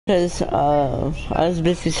Because I was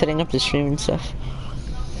busy setting up the stream and stuff.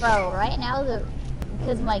 Bro, right now,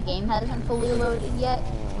 because my game hasn't fully loaded yet,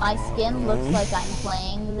 my skin looks like I'm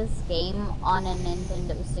playing this game on a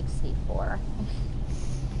Nintendo 64.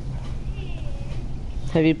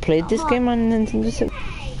 Have you played this game on Nintendo 64?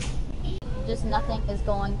 Just nothing is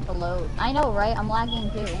going to load. I know, right? I'm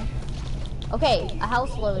lagging too. Okay, a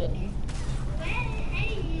house loaded.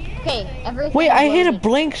 Okay, everything. Wait, I hit a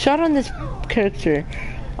blank shot on this character.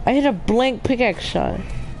 I hit a blank pickaxe shot.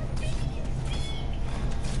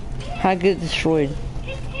 I get destroyed.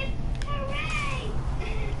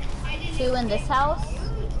 2 in this house.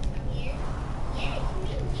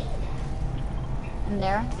 And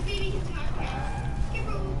there.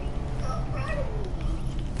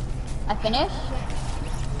 I finished.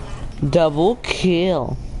 Double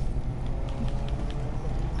kill.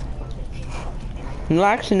 No,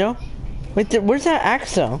 actually, no. Wait, where's that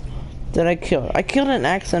axe though? That I killed? I killed an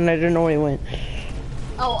axe and I don't know where he went.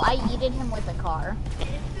 Oh, I yeeted him with a car.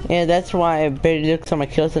 Yeah, that's why I barely looked at my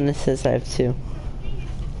kills and it says I have 2.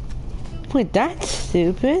 Wait, that's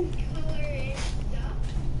stupid.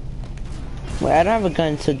 Wait, I don't have a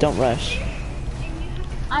gun, so don't rush.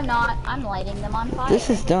 I'm not. I'm lighting them on fire. This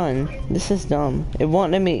is done. This is dumb. It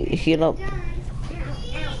won't let me heal up.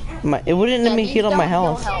 It wouldn't let me heal up my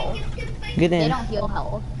health. Get in. They don't heal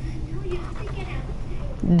health.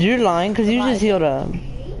 You're lying, because you just healed up.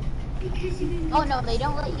 Oh no, they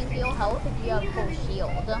don't let you heal health if you have full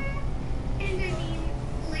shield.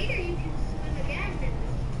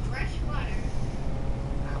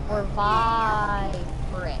 Revive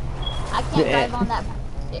brick. I can't drive on that.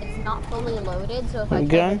 It's not fully loaded, so if I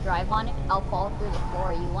try to drive on it, I'll fall through the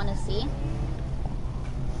floor. You want to see?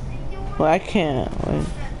 Well, I can't. Wait.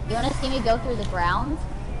 You want to see me go through the ground?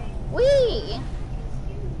 Whee!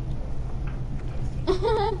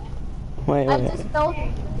 Wait. I just felt.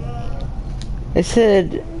 It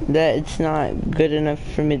said that it's not good enough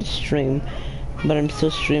for me to stream, but I'm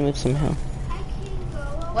still streaming somehow.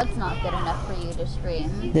 What's not good enough for you to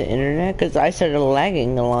stream? The internet, because I started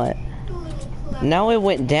lagging a lot. Now it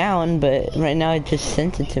went down, but right now it just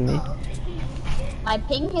sent it to me. My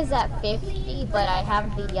ping is at 50, but I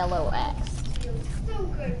have the yellow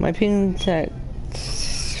X. My ping's at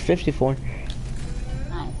 54.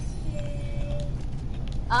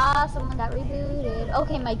 Someone got rebooted.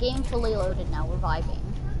 Okay, my game fully loaded now, reviving.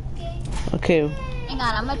 Okay. Hang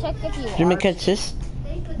on, I'm gonna check if you are. Did me catch this?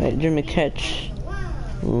 Wait, did me catch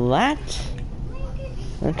that?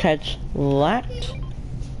 I'll catch that.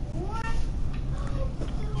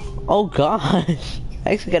 Oh gosh.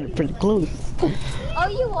 I actually got it pretty close. Oh,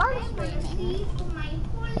 you are streaming.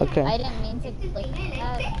 Okay. I didn't mean to click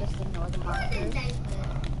that, just ignore the markers.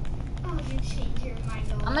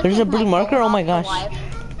 There's a blue marker? Oh my gosh.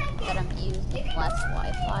 That I'm using less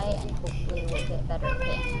Wi-Fi and hopefully we'll get better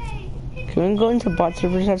ping. Can we go into bot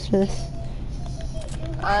servers after this?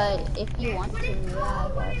 If you want to, yeah,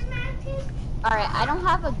 I guess. Alright, I don't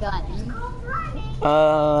have a gun.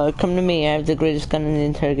 Come to me. I have the greatest gun in the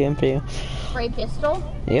entire game for you. Spray pistol?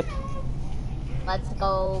 Yep. Let's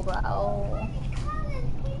go, bro.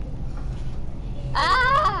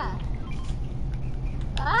 Ah!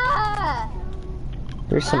 Ah!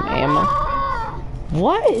 There's some ammo.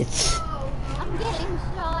 What? I'm getting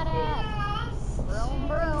shot at. Broom,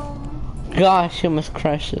 broom. Gosh, you almost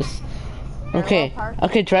crushed us. Okay,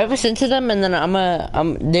 okay, drive us into them, and then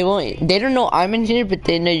they don't know I'm in here, but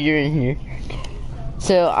they know you're in here.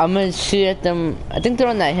 So I'm gonna shoot at them. I think they're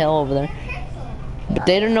on that hill over there, but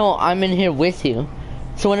they don't know I'm in here with you.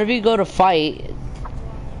 So whenever you go to fight,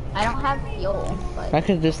 I don't have fuel. But... I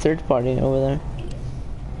could just third party over there.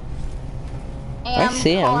 I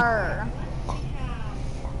see him.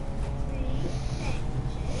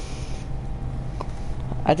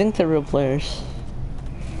 I think they're real players.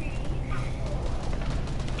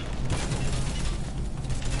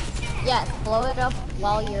 Yes, blow it up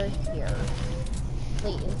while you're here.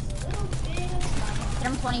 Please. Hit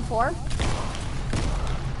him 24.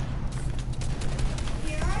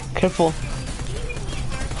 Careful.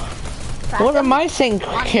 What am I saying?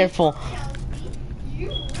 Careful.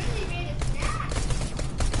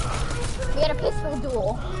 We had a pistol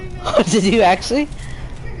duel. Did you actually?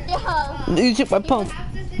 Yeah. You took my pump.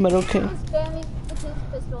 But okay. He was spamming with his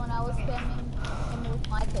pistol and I was spamming him with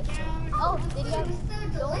my pistol. Oh, did he have a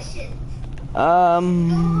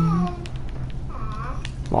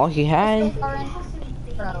all he had.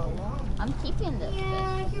 Bro, I'm keeping this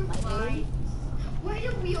pistol, my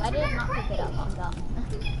dude. I did not pick it up, I'm done.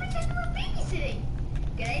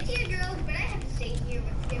 Good idea, girls, but I have to stay here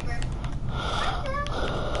with Skipper.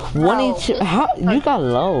 182. How you got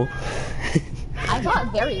low? I I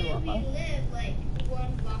got very low. We live like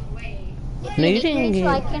one block away. No, you Need didn't me so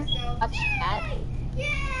I get. can watch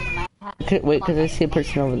that. Wait, cause I see a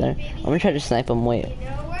person over there. I'm gonna try to snipe him. Wait. You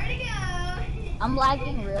know where to go. I'm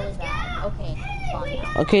lagging really bad. Okay, fine.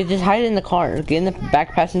 Okay, just hide in the car. Get in the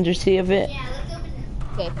back passenger seat of it. Yeah, let's open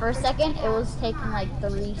it. Okay, for a second, it was taking like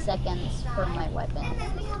 3 seconds for my weapon to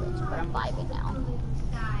switch, but I'm vibing now.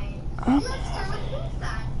 Let's start with this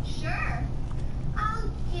side. Sure. I'll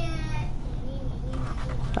get.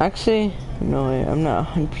 Actually, no way. I'm not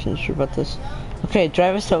 100% sure about this. Okay,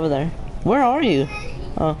 drive us over there. Where are you?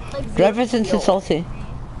 Oh, Like, drive us into fuel. Salty.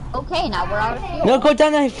 Okay, now we're out of fuel. No, go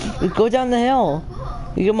down the hill.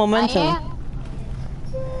 You get I momentum. am.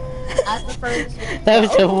 I prefer to That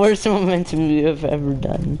was the worst momentum you have ever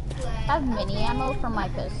done. have mini ammo for my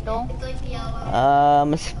pistol. It's like the yellow. I'm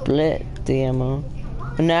gonna split the ammo.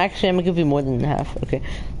 No, actually, I'm gonna give you more than half. Okay.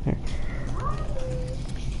 Here.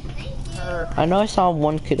 I know I saw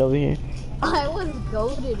one kid over here. I was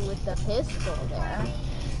goaded with the pistol there.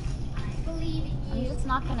 Believe in I'm you. just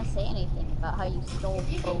not gonna say anything about how you stole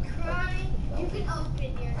both. You can open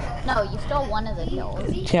your door. No, you stole one of the kills.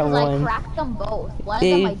 Yeah, 'Cause I one. cracked them both. One of Yeah,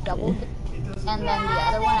 them you- I doubled, and then the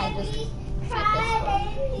other one I just my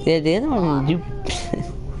pistol. Yeah, the other one, you.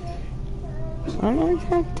 I don't know what's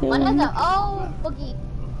that One of doing. them. Oh, boogie.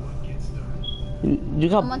 You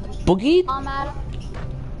got Someone- boogied? Bomb at him.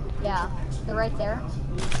 Yeah, they're right there.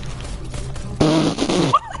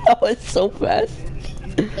 That was so fast.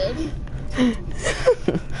 Kid.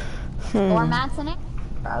 4 mats in it,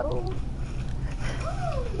 bro.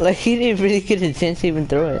 Like, he didn't really get a chance to even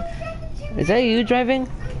throw it. Is that you driving?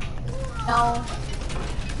 No.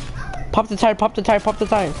 Pop the tire, pop the tire, pop the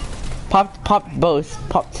tire. Pop both.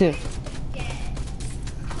 Pop two.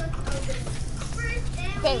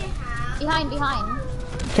 Okay, behind.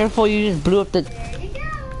 Careful, you just blew up the... There you go.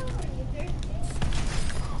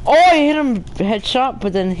 Oh, I hit him headshot,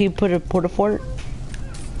 but then he put a porta fort.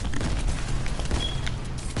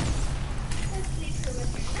 Let's see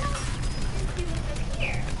what's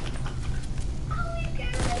here. Oh, we've got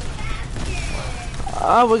a basket.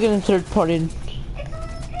 Ah, we're getting third party. It's a little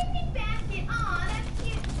picnic basket. Aw, that's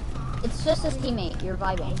cute. It's just his teammate. You're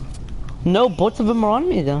vibing. No, both of them are on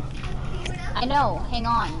me though. I know. Hang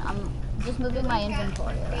on. I'm just moving my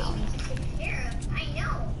inventory around. I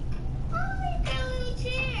know. Oh, we've got a little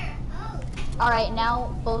chair. Oh. All right,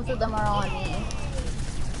 now both of them are on me.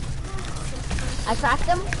 I cracked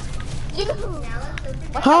them. Dude, Now let's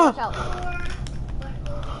open watch Huh? out, watch out.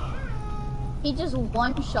 He just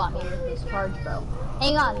one-shot me with this charge, bro.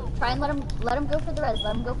 Hang on. Try and let him go for the res.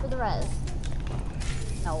 Let him go for the res.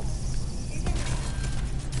 No.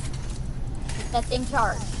 Keep that thing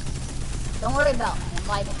charged. Don't worry about me. I'm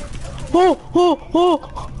vibing. Oh!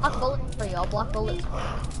 Block bullets for you. I'll block bullets for you.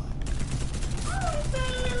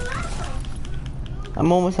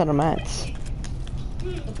 I'm almost out of mats.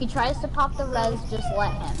 If he tries to pop the res, just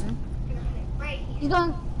let him. Right here. He's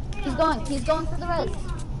going for the res.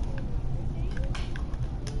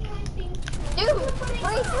 Dude,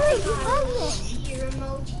 hurry, he's resin. Your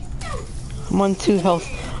emoji. I'm on 2 health.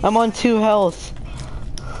 I'm on 2 health.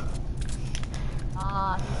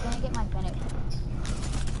 Ah, he's gonna get my benefit.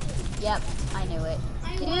 Yep, I knew it.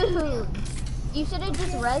 Dude, you should have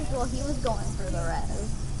just rezzed while he was going for the res.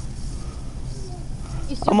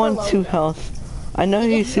 He's super I'm on low, 2 though. health. I know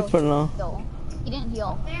He he's didn't super heal. low. He didn't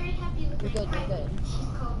heal. Very happy with You're good, you're good.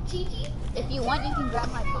 called Kiki. If you want, you can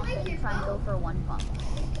grab my pump and try and go for 1 pump.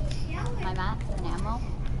 My mats and ammo.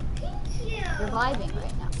 Thank you. You're vibing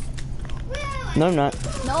right now. Well, No, I'm not.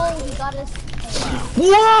 No, he got us.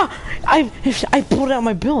 Whoa! I pulled out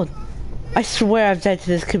my build. I swear I've died to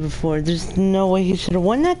this kid before. There's no way he should have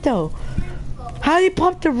won that though. How did he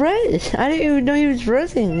pop the res? I didn't even know he was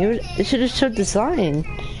resing. It should have showed the sign.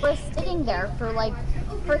 We're sitting there for like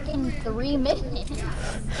freaking 3 minutes.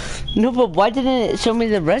 No, but why didn't it show me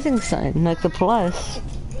the resing sign, like the plus?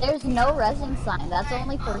 There's no resin sign. That's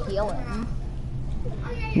only for healing.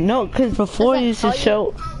 No, because before it used to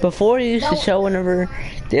show. Before it used to No. show whenever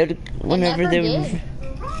they would, whenever It they never would. did.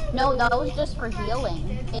 No, that was just for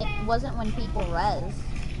healing. It wasn't when people res.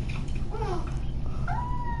 oh,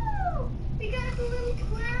 we got a little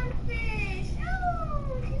clownfish.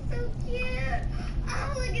 Oh, he's so cute.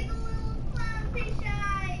 Oh, look at the little clownfish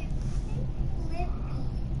eyes. Lippy.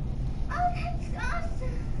 Oh, that's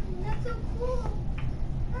awesome. That's so cool.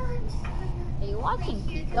 Oh, I'm just gonna... Are you watching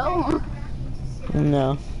Pico?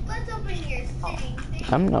 No, Let's open your thing.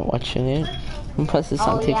 I'm not watching it. I'm pressing Oh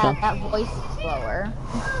something. yeah, that voice is slower.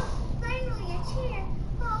 Oh, finally a chair.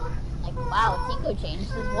 Oh, Like, wow, Tico changed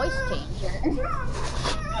his voice changer.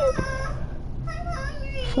 I'm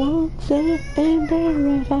hungry. Folks in the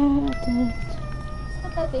river.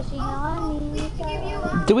 Put the fishing on me.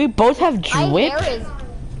 Do we both have My drip? hair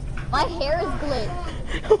is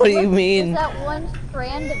glitched. What do you Look, mean? there's that one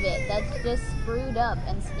strand of it that's just screwed up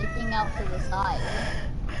and sticking out to the side.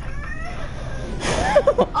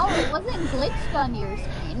 Oh, it wasn't glitched on your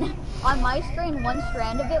screen. On my screen, one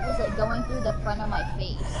strand of it was like going through the front of my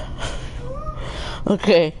face.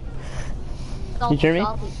 Okay. Salty, hear me?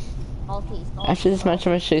 Salty. After this match,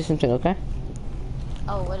 I'm gonna show you something, okay?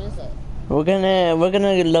 Oh, what is it? We're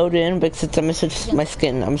gonna load in because I'm gonna switch my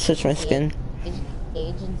skin. I'm gonna switch my skin.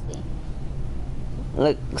 Agency.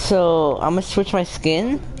 Look, so I'm gonna switch my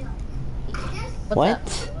skin. What's What? up?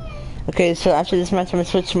 Okay, so after this match, I'm gonna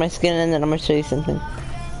switch my skin and then I'm gonna show you something.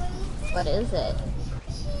 What is it?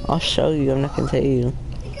 I'll show you. I'm not gonna tell you.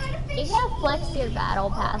 You gotta flex your battle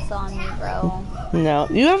pass on me, bro. No,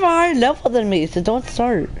 you have a higher level than me, so don't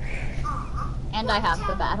start. And I have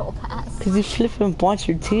the battle pass. Cause you flip and watch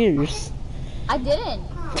your tears. I didn't.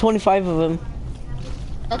 25 of them.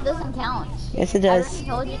 That doesn't count. Yes, it I does. already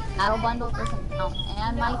told you battle bundle doesn't count.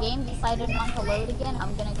 And my game decided not to load again.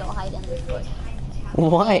 I'm gonna go hide in this bush.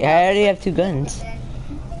 Why? I already have 2 guns.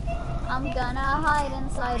 I'm gonna hide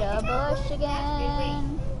inside a bush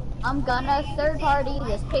again. I'm gonna third party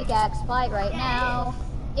this pickaxe fight right now.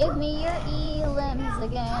 Give me your elims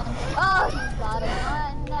again. Oh, he's gotta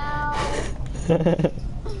run now.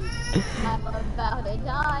 I'm about to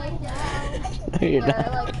die now. No, you're There not.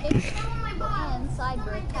 are like 6 people inside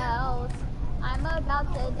brick house. I'm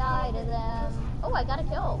about to die to them. Oh, I got a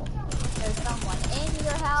kill. There's someone in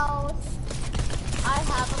your house. I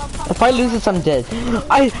have a pump. If I lose this, I'm dead.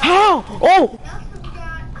 How? Oh!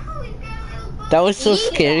 That was so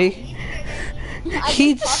scary. I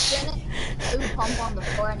He just popped in it. Ooh, pump on the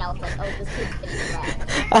floor, and I was like, oh, this kid's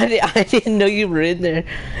getting wrecked. I didn't know you were in there.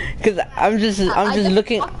 Cause I'm just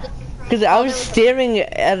looking. popped it. Cause I was staring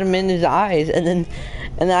at him in his eyes, and then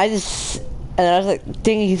I was like,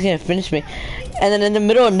 dang it, he's gonna finish me. And then in the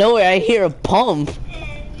middle of nowhere, I hear a pump.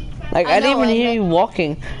 Like I didn't even hear you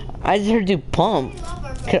walking. I just heard you pump.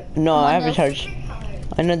 No, I have a charge.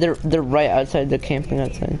 I know they're right outside. They're camping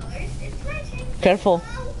outside. Careful.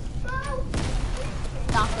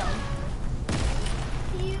 Knocked him.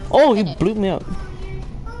 Oh, he blew me up.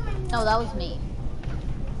 No, that was me.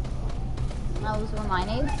 That was one of my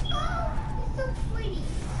names.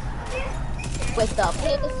 With the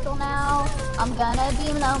pistol now. I'm gonna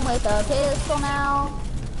beam them with a pistol now.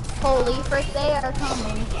 Holy frick, they are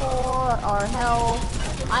coming for our help.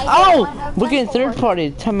 Oh! We're getting third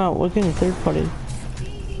party. Time out. We're getting third party.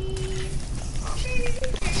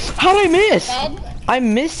 How did I miss? Dead? I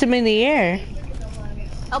missed him in the air.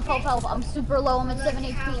 Help. I'm super low. I'm at 7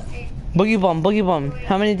 HP. Boogie bomb.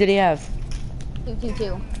 How many did he have?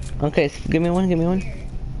 2. Okay, so give me one. Okay.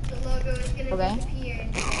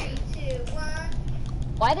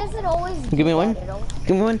 Why does it always Give me do one. that? It always-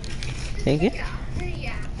 Give me one. Thank you.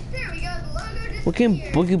 We can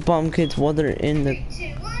boogie bomb kids while they're in the.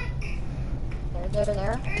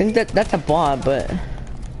 There. I think that's a bot, but I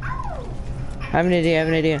have an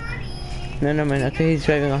idea. No, man. Okay, he's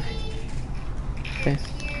driving off. Okay.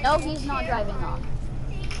 No, he's not driving off.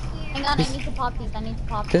 Hang on, I need to pop these.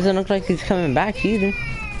 Doesn't look like he's coming back either.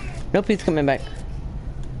 Nope, he's coming back.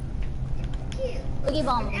 Boogie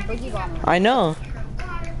bomb him. I know,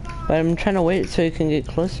 but I'm trying to wait so he can get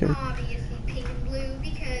closer. Obviously pink and blue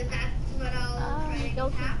because that's what I'll try to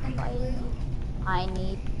Don't keep inviting me. I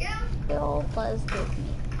need skill, plus give me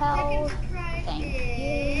health. Thank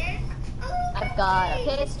you. I've got a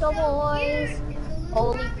pistol, boys.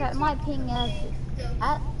 Holy crap, my ping is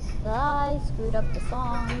at. I screwed up the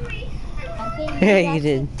song. Yeah, you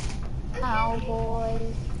did. Ow,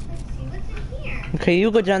 boys. Okay,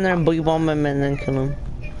 you go down there and boogie bomb him and then kill him.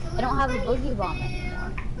 I don't have a boogie bomb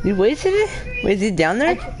anymore. You wasted it? Wait, is he down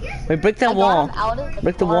there? Wait, break that I got wall. him out of the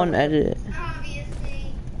Break the wall and car. edit it.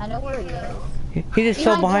 I know where he is. He just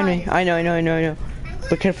fell behind Behind me. I know.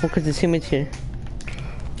 Be careful because the teammate's here.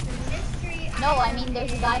 No, I mean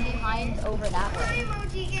there's a guy behind over that way.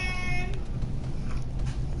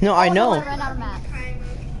 No, I Oh, know. No, I ran out of mats.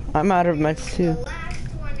 I'm out of mats too.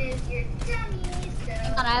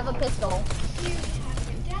 Hang on, I have a pistol.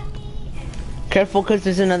 Careful because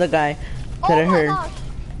there's another guy that I Oh my heard. gosh.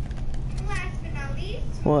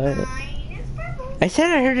 What? I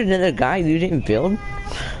said I heard another guy. You didn't build?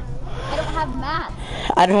 I don't have mats.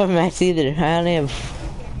 I don't have mats either. I only have.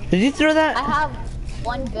 Did you throw I that? have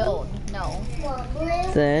one build. No.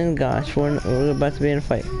 Then, gosh, we're about to be in a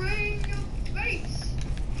fight.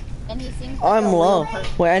 And he seems Oh, like I'm a real low.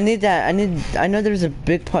 person. Wait, I need that. I know there's a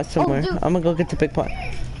big pot somewhere. dude. I'm gonna go get the big pot.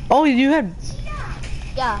 Oh, you had.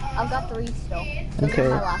 Yeah, I've got 3 still. Those Okay. are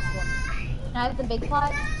my last one. Can I have the big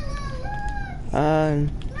pot?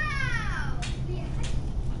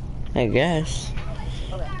 I guess.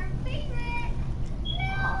 Okay.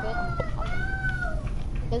 Pop it.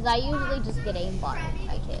 Because I usually just get aimbot if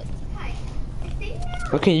I kid.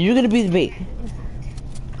 Okay, you're gonna be the bait.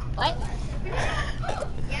 What?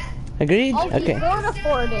 Agreed? Oh, Okay. he's going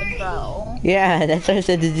afforded, bro. Yeah, that's what I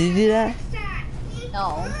said. Did you do that?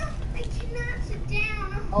 No.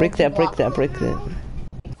 Oh, Break that, break that, break that.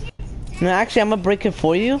 No, actually, I'm gonna break it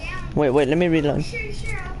for you. Wait, let me reload. Sure, I'll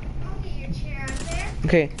get your chair out there.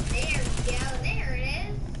 Okay. There we go, there it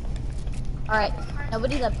is. Alright,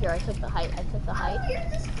 nobody's up here. I took the height. Here's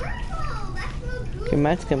the squirtle. That's so good. Good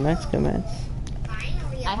match, good match, good match.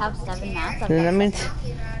 Finally, I have 7 mats. I've Then got that means,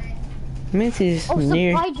 seven. he's Oh,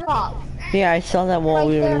 near. supply drop. Yeah, I saw that while Right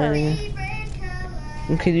we were there. landing.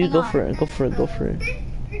 Okay, you Hang go on. for it, go for it, go for it.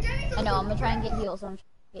 I know, I'm gonna try and get heals. I'm trying to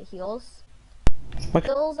get heals. My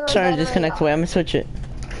Heals are sorry, better disconnect. AR. Wait, I'm gonna switch it.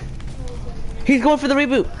 He's going for the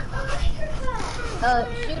reboot.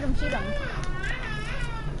 Shoot him, shoot him.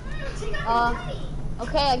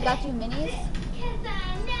 Okay, I got 2 minis.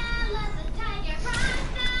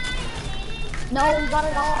 No, we got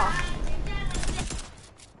it all.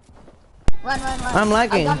 Run. I'm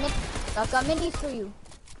lagging. I've got minis for you.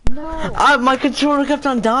 No. My controller kept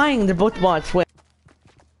on dying. They're both bots. Wait.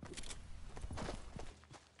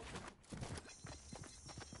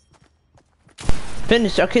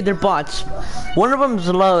 Finished. Okay, they're bots. One of them's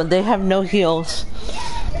low. They have no heals.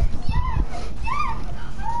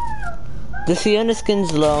 The Sienna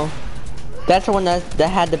skin's low. That's the one that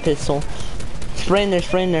had the pistol. Spray in there,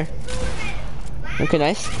 spray in there. Okay,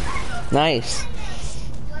 nice. Nice.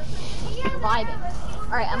 Vibing.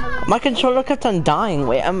 Alright, I'm gonna... My controller kept on dying.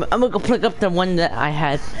 Wait, I'm gonna go pick up the one that I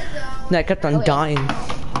had that kept on Okay. dying.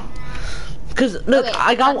 Cause look, Okay,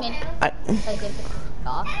 I got. minis. I, I did it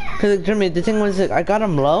off. Cause Jimmy, the thing was that I got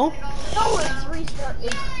him low. No, it's restart.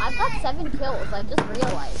 I've got 7 kills. I just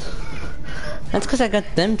realized. That's cause I got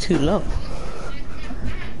them too low.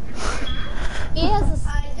 He has a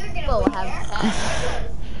skill have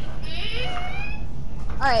 10.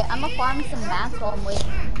 Alright, I'm gonna farm some mats while I'm waiting.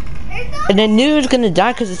 And I knew it was gonna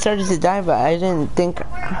die cause it started to die, but I didn't think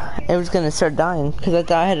it was gonna start dying cause I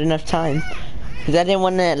thought I had enough time. Cause I didn't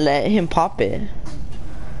want to let him pop it.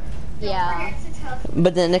 Yeah.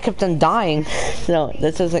 But then it kept on dying. So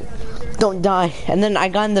that's why I was like, don't die. And then I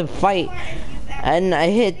got in the fight and I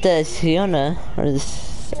hit the Sienna or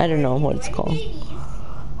this, I don't know what it's called.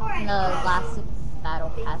 The last battle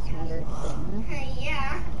pass weird thing.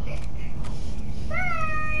 Yeah.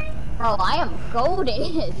 Bro, I am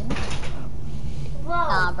goated.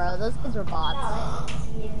 Nah, bro, those kids were bots.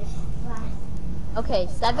 Okay,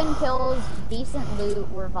 7 kills, decent loot,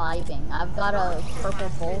 we're vibing. I've got a purple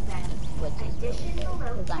bolt, which is really good,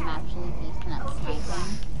 because I'm actually decent at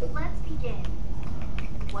sniping. Let's begin.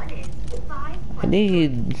 What is 5?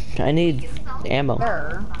 I need ammo.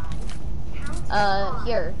 Sure.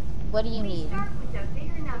 Here. What do you need? Start with a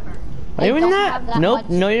bigger number. Are you in don't that? have that Nope, much.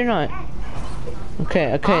 no you're not.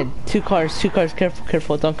 Okay, okay, two cars,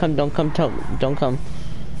 careful, don't come, don't come. Well done.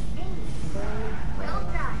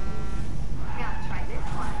 Now try this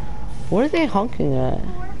one. Where are they honking at? 4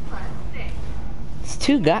 plus 6. It's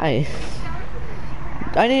 2 guys.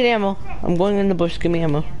 I need ammo. I'm going in the bush, give me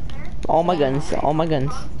ammo. All my guns, all my guns.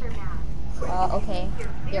 Monster Mask. Okay. Your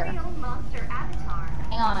very Here. own monster avatar.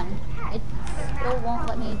 Hang on. It still won't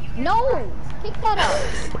let me. No! Kick that out.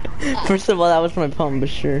 First of all, that was my phone, but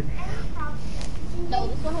sure. No,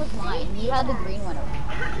 this one was mine. You had the green one.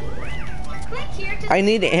 Click here to I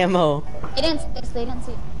need ammo. They didn't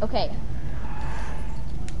see. Okay.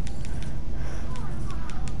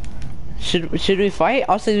 Should we fight?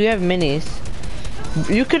 Also, we have minis.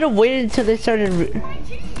 You could have waited until they started.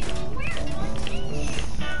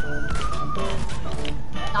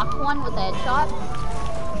 Knocked one with a headshot.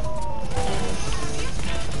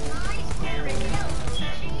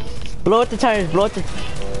 Blow out the tires, blow out the.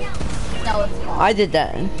 No, it's small. I did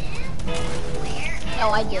that. No,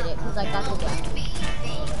 I did it because I got the gun.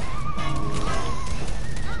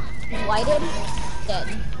 Whited, dead.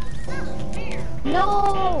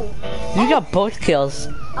 No! You got both kills.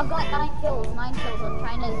 I've got 9 kills. I'm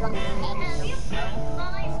trying to run the 10.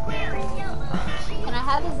 Can I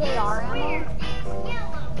have his AR ammo?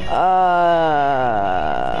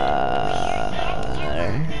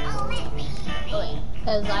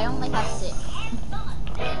 Because I only have 6.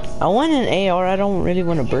 I want an AR. I don't really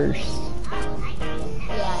want to burst.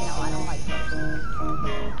 Yeah, I know. I don't like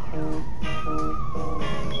those.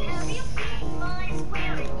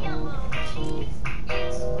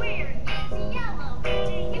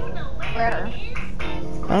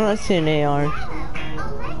 I'm not seeing AR.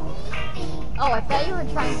 Oh, I thought you were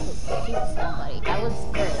trying to shoot somebody. I was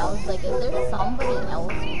scared. I was like, is there somebody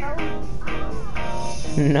else here?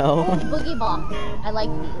 No. Oh, boogie bomb. I like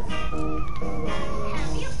these.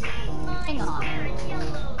 Hang on.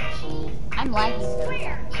 I'm lagging so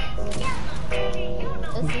bad.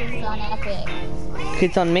 This is on epic.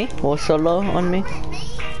 Kids on me? Or solo on me?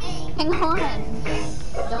 Hang on.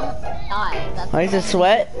 Don't die. That's Why is it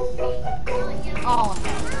sweat? Oh no.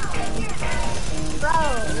 Bro.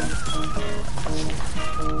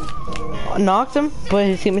 Knocked him, but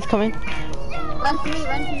his teammate's coming. Run to me,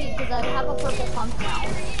 because I have a purple pump now.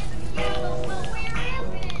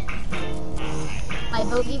 My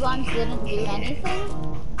boogie bombs didn't do anything.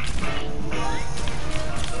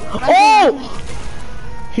 Oh!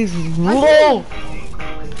 He's low!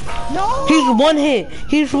 No! He's one hit!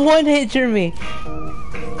 He's one hit, Jeremy!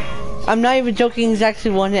 I'm not even joking, he's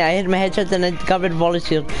actually one hit. I hit my headshot, then I got rid of all his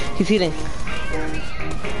shield. He's healing.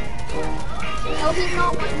 No, he's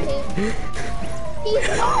not one hit. He's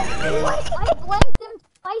not! What? I blanked him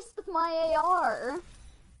twice with my AR.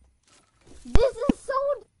 This is so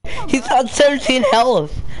dumb. He's on 17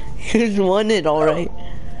 health! He was one hit, alright.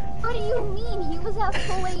 What do you mean? He was at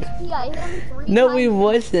full HP. I hit him 3 No, times. he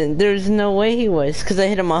wasn't. There's no way he was, because I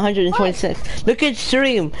hit him 126. What? Look at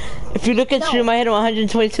stream. If you look at stream, I hit him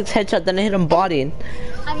 126 headshot, then I hit him body.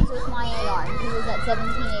 Times with my AR, and he was at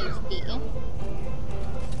 17 HP.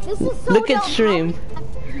 This is so Look at dumb. stream.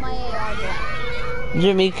 My AR blank.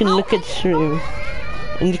 Jimmy, you can look at stream,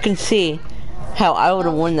 and you can see how I would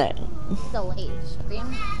have won that. Delayed.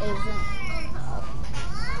 Stream isn't.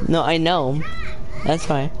 No, I know. That's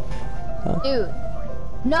why. Dude,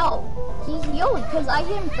 no, he's healed because I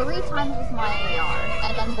hit him 3 times with my AR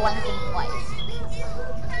and then blanked him twice.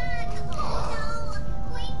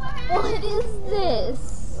 What is this?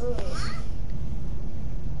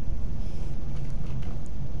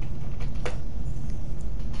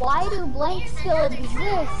 Why do blanks still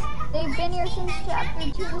exist? They've been here since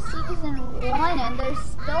chapter 2 to season 1 and they're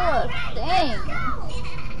still a thing.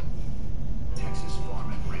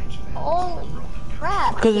 Holy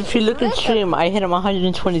crap. Because if you look at stream, I hit him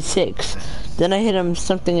 126. Then I hit him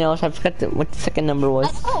something else. I forgot what the second number was.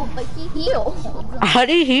 I know, but he healed. How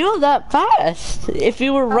do you heal that fast? If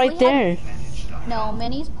you were right there. No,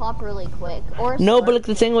 minis pop really quick. Or No, but like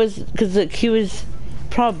the thing was, because like, he was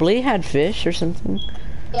probably had fish or something.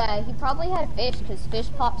 Yeah, he probably had fish because fish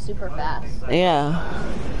pop super fast. Yeah.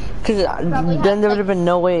 Because then there would have been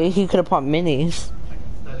no way he could have popped minis.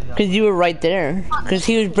 Because you were right there. Because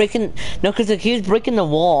he was breaking, no, because like, he was breaking the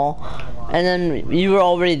wall. And then you were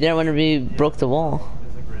already there whenever he broke the wall.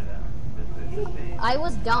 I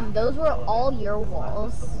was dumb. Those were all your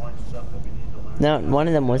walls. No, one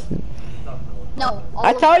of them wasn't. No, all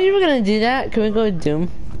I of thought you were going to do that. Can we go to Doom?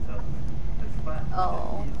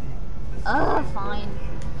 Oh. Fine.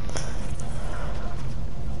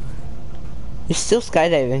 You're still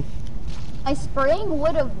skydiving. My spraying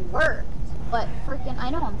would have worked, but freaking, I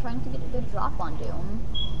know, I'm trying to get a good drop on Doom.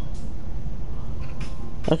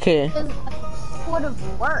 Okay. Because it would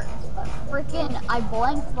have worked, but freaking, I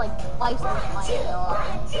blanked like twice with my AR.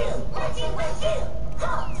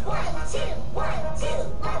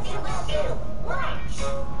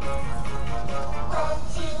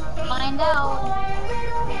 Find out.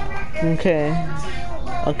 Okay.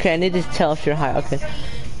 Okay, I need to tell if you're high. Okay.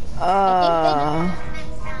 Fine.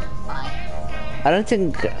 I don't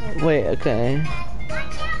think. Wait. Okay.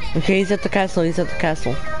 Okay, he's at the castle. He's at the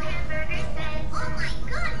castle.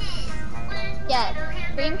 Yeah,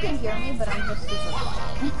 Stream can hear me, but I'm just super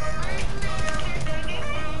quiet.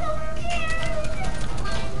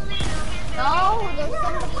 No, there's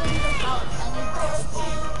somebody in the house. I need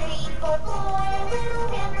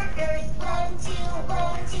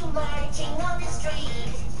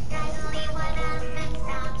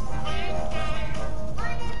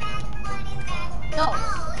No.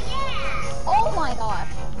 Oh my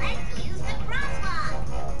gosh.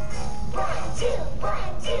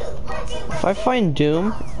 If I find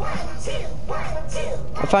Doom,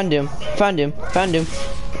 I found Doom. Found Doom. Found Doom.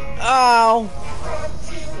 Ow!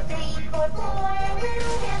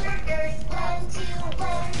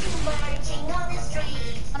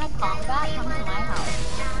 On a combat, come to my house.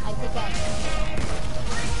 I think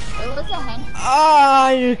it was a hen. Ah,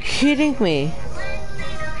 you're kidding me.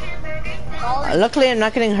 Luckily, I'm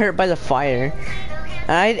not getting hurt by the fire.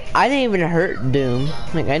 I didn't even hurt Doom.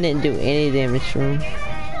 Like, I didn't do any damage to him.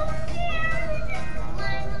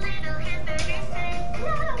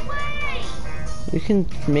 You can,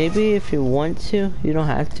 maybe if you want to, you don't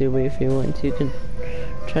have to, but if you want to, you can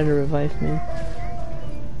try to revive me.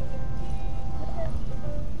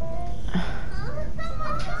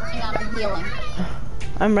 healing.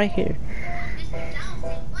 I'm right here.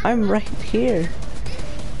 I'm right here.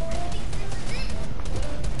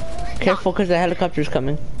 Careful, because the helicopter's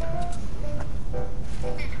coming.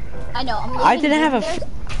 I know. I'm I didn't have a.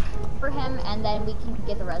 For him, and then we can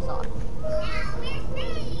get the res off.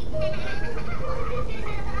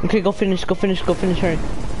 Okay, go finish, hurry.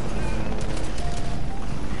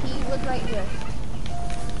 He was right here.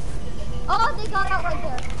 Oh, they got out right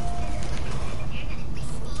there.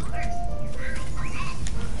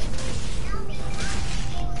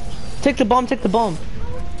 Take the bomb,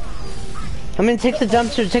 I mean, take the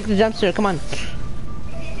dumpster, come on.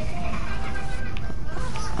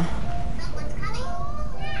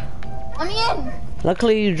 Let me in!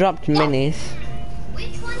 Luckily you dropped minis.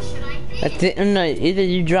 Which one should I pick? I didn't know, either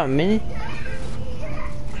you dropped mini.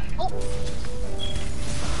 Oh,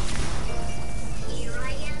 Here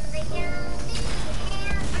I am, the yummy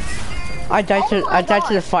hamburger. I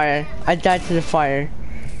died to the fire.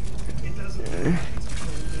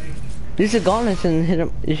 Use the gauntlets and hit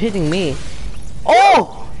him. You're hitting me.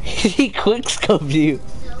 Oh! He quickscoped you.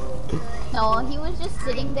 no, he was just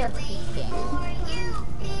sitting there peeking.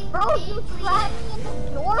 Bro, you trapped me in the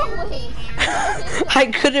doorway!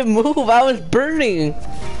 I couldn't move. I was burning.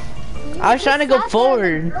 I was trying to go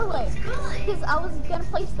forward. Because I was gonna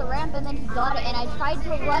place the ramp and then he got it and I tried to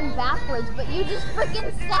run backwards, but you just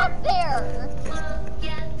freaking sat there!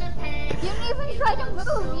 You didn't even try to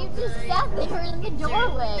move, you just sat there in the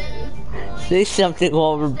doorway! Say something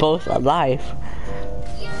while we're both alive.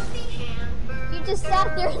 You just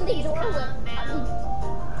sat there in the doorway!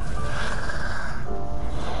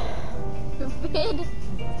 Stupid!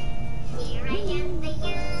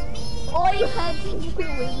 All you had to do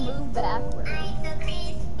was move backwards.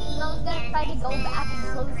 I was gonna try to go back and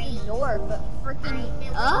close the door, but freaking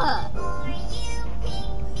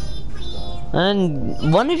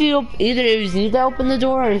And one of you, either it was you that opened the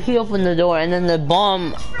door or he opened the door, and then the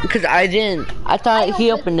bomb, because I didn't. I thought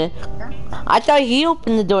he opened it. I thought he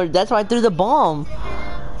opened the door. That's why I threw the bomb.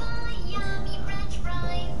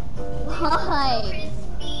 Why?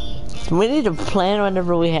 We need to plan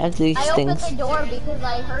whenever we have these I opened things. the door because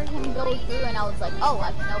I heard him go through and I was like, oh,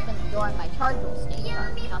 I can open the door and my charge will stay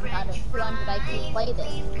charged. I'm out of 200 IQ play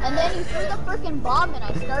this. And then you threw the freaking bomb and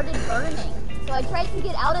I started burning. So I tried to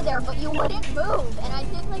get out of there, but you wouldn't move. And I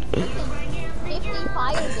took like freaking 50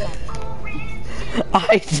 fire damage.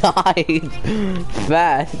 I died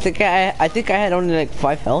fast. I think I had only like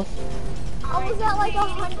 5 health. I was at like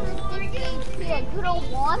 150 HP. I could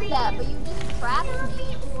have won that, but you just trapped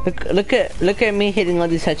me. Look at me hitting all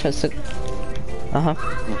these headshots. Look.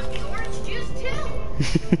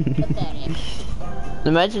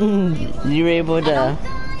 Imagine you were able to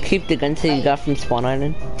keep the guns that you got from Spawn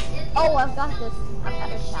Island. Oh, I've got this. I've got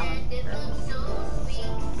a challenge.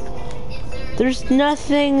 There's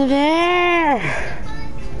nothing there.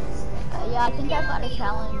 Yeah, I think I've got a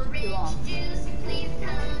challenge to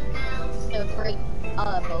break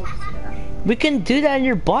boats here. We can do that in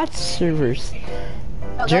your bot servers.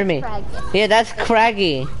 Oh, Jeremy. Yeah, that's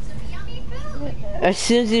Craggy. As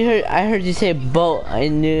soon as I heard you say boat, I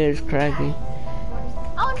knew it was Craggy.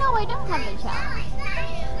 Oh no, I don't have the challenge.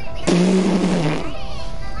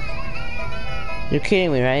 You're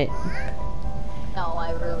kidding me, right? No,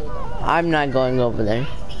 I really don't. I'm not going over there.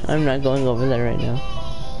 I'm not going over there right now.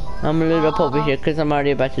 I'm gonna loot up over here because I'm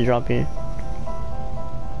already about to drop here.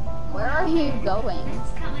 Where are you going?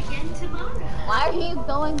 Why are you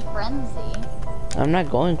going frenzy? I'm not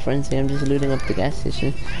going frenzy, I'm just looting up the gas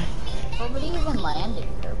station. Nobody even landed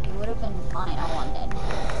here. We would have been fine. Oh, I'm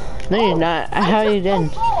dead. No, you're not. How are you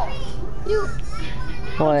dead? Dude,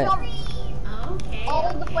 What?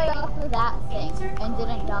 all the way off of that thing and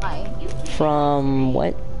didn't die. From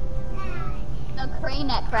what? A crane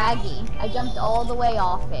at Craggy. I jumped all the way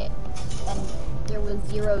off it and there was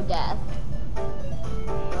 0 death.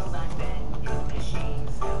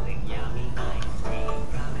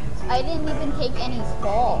 I didn't even take any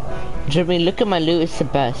fall. Jeremy, look at my loot, it's the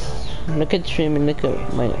best. Look at the stream and look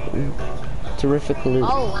at my terrific loot.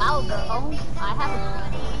 Oh wow, bro. I have a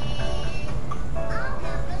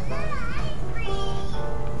crane.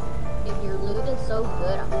 If your loot is so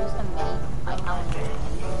good, I'm just amazed by how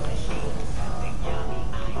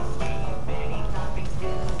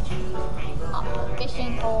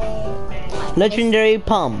fishing pole. Legendary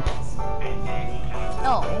pump.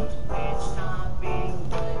 No.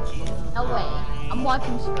 No way. I'm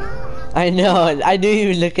watching stream. I know, I knew you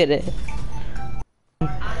would look at it.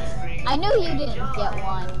 I knew you didn't get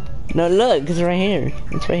one. No, look, it's right here.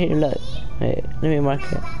 It's right here, look. Wait, let me mark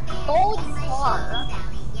it. Gold star.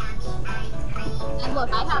 And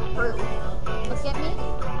look, I have proof. Look at me.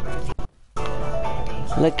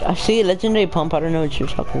 Like, I see a legendary pump, I don't know what you're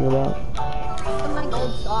talking about. Look at my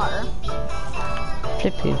gold star.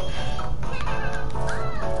 Flip you.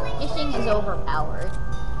 Fishing is overpowered.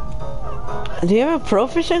 Do you have a pro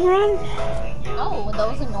fishing rod? No, that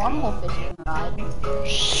was a normal fishing rod.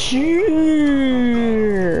 Sure,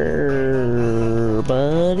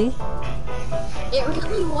 buddy. It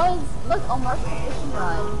really was. Look, I'll mark the fishing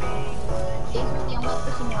rod. These were the only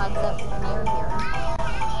fishing rods that were near here.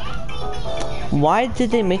 Why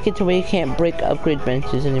did they make it to where you can't break upgrade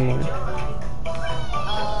benches anymore?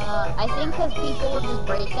 I think because people would just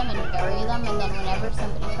break them and bury them, and then whenever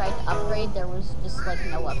somebody tried to upgrade, there was just like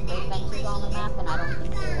no upgrade benches on the map, and I don't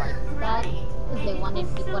think they liked that, because they wanted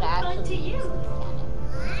people to actually use the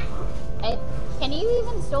mechanic. Can you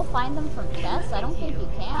even still find them from chests? I don't think you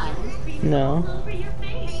can. No.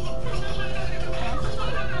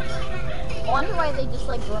 I wonder why they just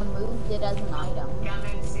like removed it as an item.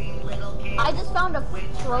 I just found a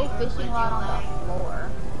pro fishing rod on the floor.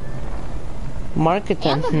 Mark it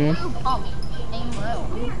then. And a blue pump. Same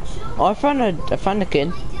room. Oh, I found a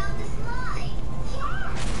kid.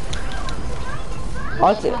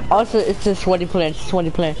 Also, it's a sweaty player. It's a sweaty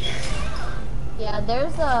player. Yeah,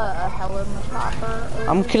 there's a Hellerman chopper.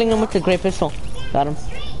 I'm killing him with the great pistol. Got him.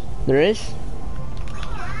 There is.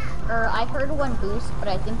 I heard one boost, but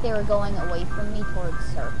I think they were going away from me towards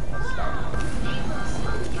circle. So.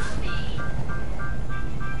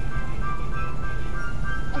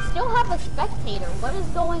 I still have a spectator. What is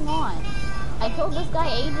going on? I killed this guy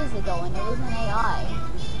ages ago and it was an AI.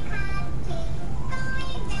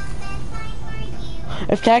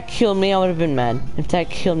 If that killed me, I would have been mad. If that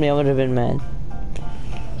killed me, I would have been mad.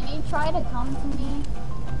 Can you try to come to me?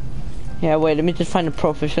 Yeah, wait, let me just find a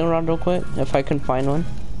pro fishing rod real quick, if I can find one.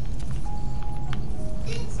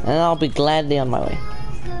 And I'll be gladly on my way.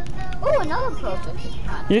 Oh, another pro fishing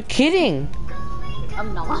rod. You're kidding!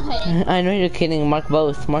 I'm not. I know you're kidding. Mark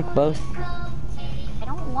both. Mark both. I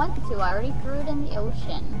don't want to. I already threw it in the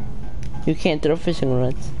ocean. You can't throw fishing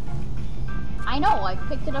rods. I know. I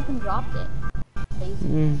picked it up and dropped it.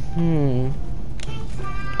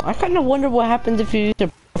 I kind of wonder what happens if you use a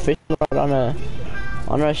fishing rod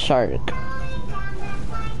on a shark.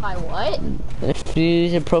 By what? If you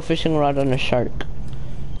use a pro fishing rod on a shark.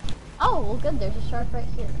 Oh, well, good. There's a shark right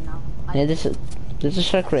here. No. Yeah, there's a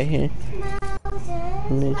shark right here. If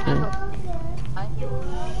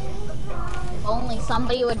only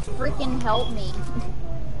somebody would freaking help me.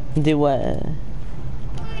 Do what?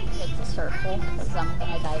 It's a circle, because I'm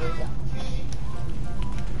gonna die to them.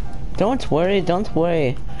 Don't worry, don't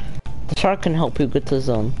worry. The shark can help you get to the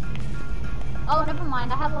zone. Oh, never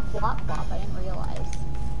mind. I have a flop. I didn't realize.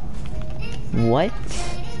 What?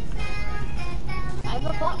 I have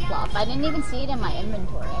a flop. I didn't even see it in my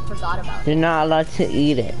inventory. I forgot about it. You're not allowed to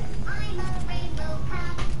eat it.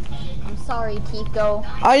 I'm sorry, Tico.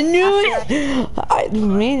 I knew it!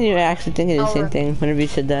 Me and you were actually thinking the same thing whenever you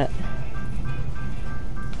said that.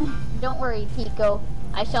 Don't worry, Tico.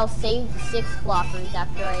 I shall save 6 floppers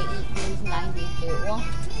after I eat these 92.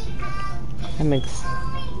 That makes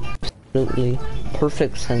absolutely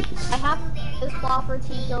perfect sense. I have this flopper,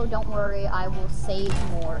 Tico. Don't worry, I will save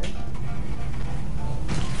more.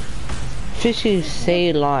 Fishies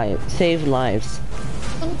save lives.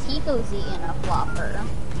 Even Tico's eaten a flopper.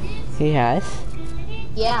 He has?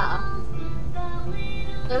 Yeah.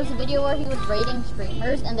 There was a video where he was raiding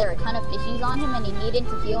streamers and there were a ton of fishies on him and he needed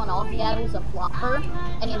to heal and all he had was a flopper.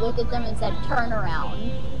 And he looked at them and said, turn around.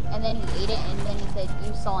 And then he ate it and then he said,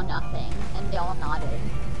 you saw nothing. And they all nodded.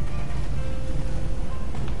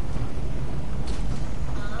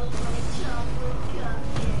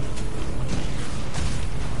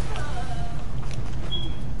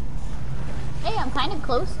 Hey, I'm kind of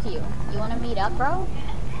close to you. You want to meet up, bro?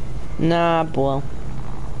 Nah, boy.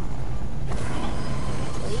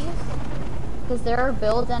 Please? Because there are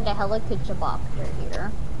builds and a helicopter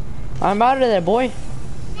here. I'm out of there, boy.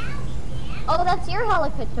 Oh, that's your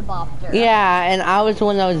helicopter. Yeah, and I was the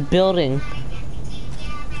one that was building.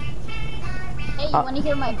 Hey, you want to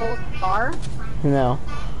hear my gold bar? No.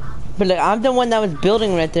 But look, I'm the one that was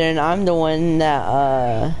building right there, and I'm the one that,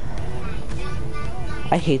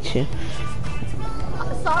 I hate you.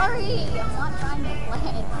 Sorry, I'm not trying to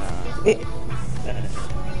play.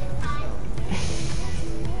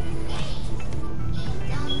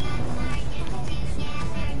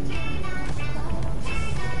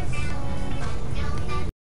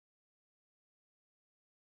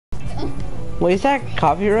 Wait, is that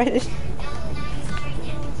copyrighted?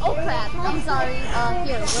 Oh crap, I'm sorry.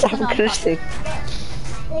 Here, Stop listen on cursing.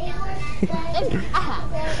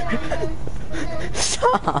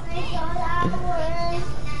 Stop.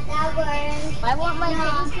 I want my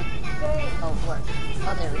kitty to... Oh, work.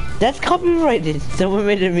 Oh, there we go. That's copyrighted. Someone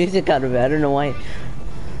made the music out of it. I don't know why.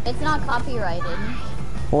 It's not copyrighted.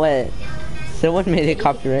 What? Someone made it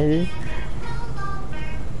copyrighted.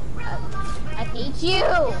 I hate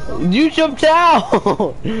you! You jumped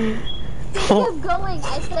out! Keep going.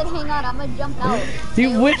 I said, hang on, I'm gonna jump out. Stay You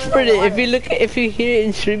over whispered the it. If water. you look, if you hear it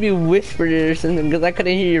in stream, you whispered it or something because I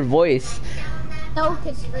couldn't hear your voice. No,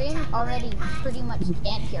 because stream already pretty much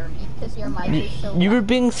can't hear me because your mic is so You were loud.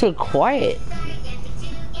 being so quiet.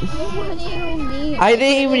 What do you mean? I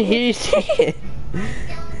didn't even hear you say it.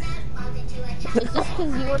 It's just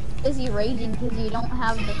because you were busy raging because you don't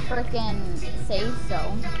have the frickin'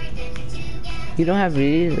 say-so. You don't have it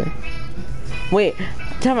either. Wait,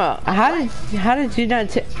 tell me, how did you not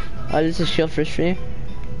take? Oh, this is shield first for you.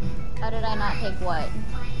 How did I not take what?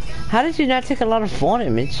 How did you not take a lot of fall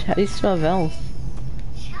damage? How do you still have health?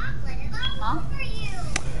 Huh?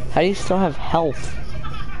 How do you still have health?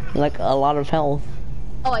 Like a lot of health.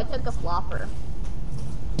 Oh, I took a flopper.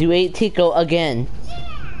 You ate Tico again.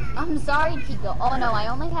 I'm sorry, Tico. Oh no, I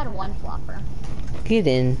only had one flopper. Get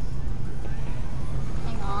in.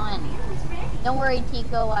 Hang on. Don't worry,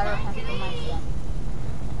 Tico. I repent for my sin.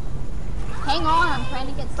 Hang on, I'm trying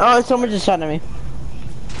to get. Oh, someone just shot at me.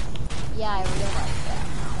 Yeah, I realized that.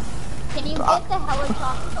 Can you get the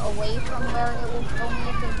helicopter away from where it will kill me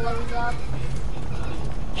if it blows up?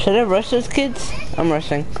 Should I rush those kids? I'm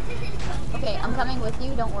rushing. Okay, I'm coming with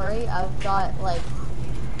you. Don't worry. I've got like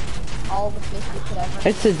all the fish you could ever.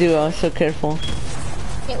 It's a duo, so careful.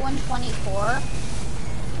 Hit 124.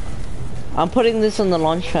 I'm putting this on the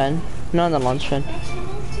launch pad. Not on the launch pad.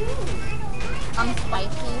 I'm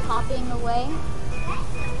spicy hopping away.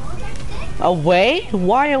 Away?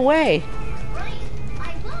 Why away?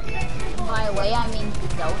 By away, I mean the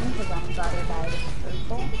zone because I'm about to die to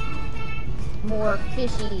purple. More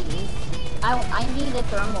fishies. I need a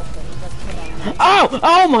thermal phase. That's what I need. Oh!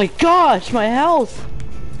 Oh my gosh! My health!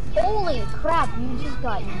 Holy crap! You just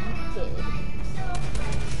got yeeted.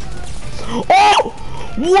 Oh!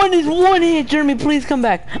 One is one hit! Jeremy, please come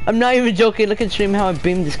back. I'm not even joking. Look at stream how I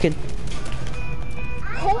beamed this kid.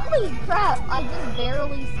 Holy crap! I just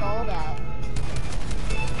barely saw that.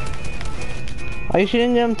 Are you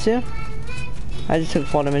shooting them too? I just took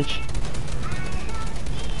fall damage.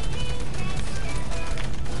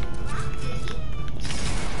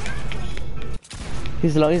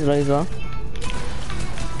 He's low, he's low, he's low.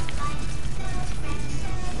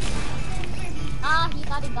 He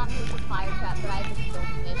thought he got me with the fire trap, but I just killed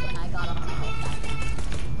fish and I got on my health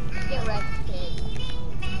back. Get wrecked, kid.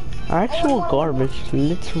 Actual garbage,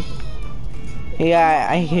 literal. Yeah,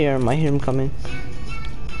 I hear him coming.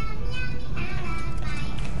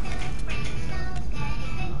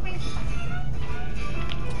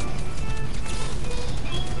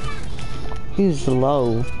 He's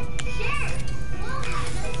low.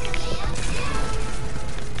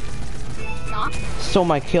 Knock. Stole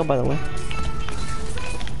my kill, by the way.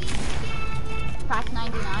 Crack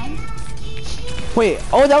 99. Wait,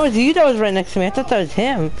 oh, that was you that was right next to me. I thought that was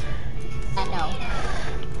him. I know.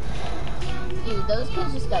 Dude, those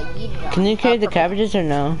kids just got yeeted on. Can you carry the Purple cabbages or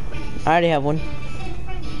no? I already have one.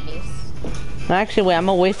 face. No, actually, wait, I'm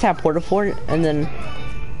gonna waste that porta fort and then...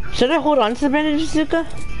 Should I hold on to the bandages, Zuka?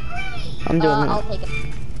 I'm doing I'll it. take it.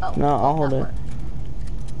 Oh, No, I'll hold it. that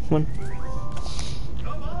One. worked.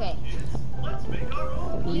 Okay.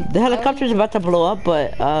 The helicopter's about to blow up,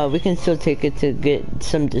 but we can still take it to get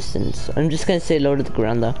some distance. I'm just gonna stay low to the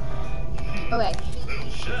ground though. Okay.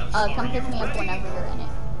 Come pick me up whenever you're in it.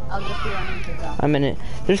 I'll just be running to go. I'm in it.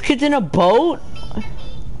 There's kids in a boat?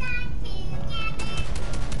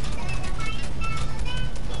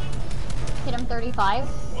 Hit him 35.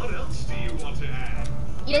 What else do you want to add?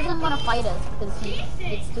 He doesn't want to fight us because he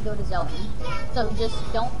gets to go to zone. So just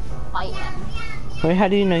don't fight him. Wait, how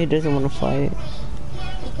do you know he doesn't want to fight?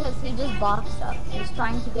 Because he just boxed up. He's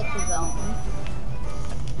trying to get to zone.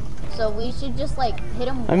 So we should just like hit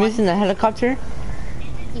him I'm once, using the helicopter.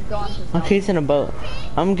 keep going to zone. Okay, he's in a boat.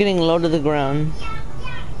 I'm getting low to the ground.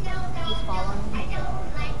 He's following me.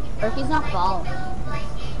 Or if he's not following me,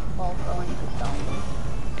 he's all going to zone.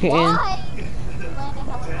 Okay, in. Why? Land a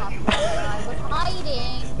helicopter. I was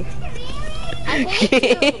hiding. I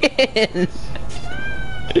hate you.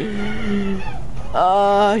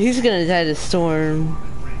 He's gonna die to storm.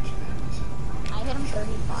 I hit him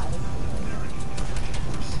 35.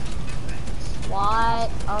 What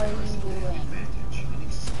are you doing?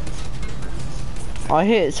 I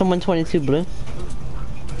hit someone 22 blue.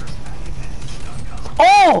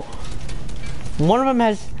 Oh! One of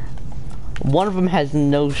them has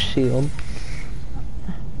no shield.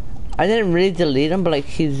 I didn't really delete him, but like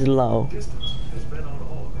he's low.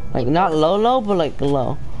 Like not low, but like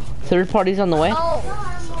low. Third party's on the way. Oh,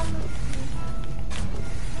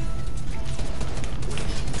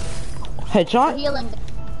 Headshot? healing.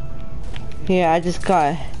 Yeah, I just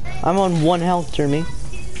got. I'm on 1 health, Jeremy.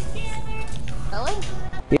 Really?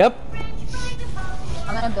 Yep.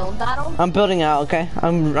 I'm gonna build battle. I'm building out. Okay.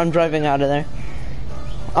 I'm driving out of there.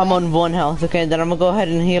 I'm on 1 health. Okay. Then I'm gonna go ahead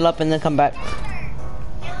and heal up and then come back.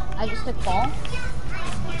 I just took fall.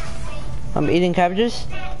 I'm eating cabbages.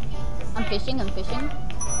 I'm fishing. I'm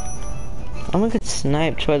I'm gonna get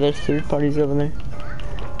sniped by those third parties over there.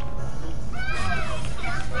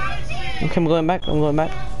 Okay, I'm going back.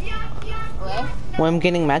 Okay. Well, I'm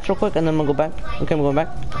getting match real quick and then I'm gonna go back. Okay, I'm going back.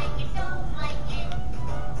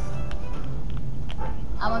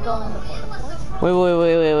 I'm gonna go in the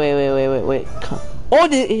portal. Wait.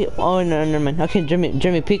 Oh, no, never mind. Okay,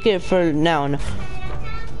 Jimmy, peek it for now. No.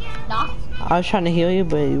 Knocked. I was trying to heal you,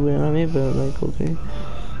 but you wouldn't let me, but like, okay.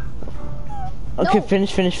 Okay, No.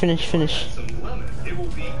 finish. Some lemon. It will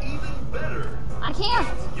be even better. I can't.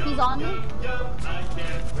 He's on me. I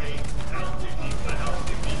can't wait.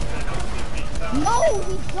 No,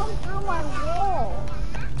 he jumped through my wall.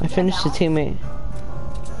 I finished the teammate.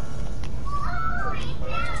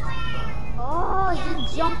 Oh,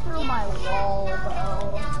 he jumped through my wall,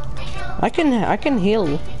 bro. I can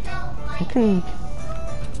heal. I can.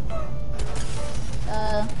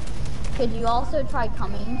 Could you also try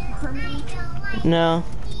coming for me? No.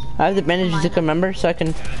 I have the bandages to remember, so I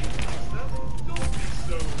can.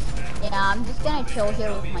 Yeah, I'm just gonna chill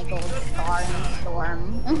here with my gold star and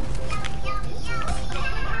storm.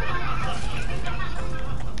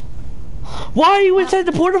 Why are you inside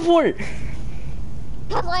the porta fort?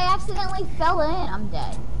 Because I accidentally fell in. I'm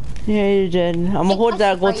dead. Yeah, you did. I'm gonna hold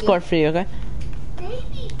that gold scar for you, okay?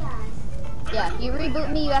 Yeah, if you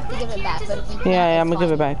reboot me, you have to give it back. But if you can't, Yeah, I'm it's gonna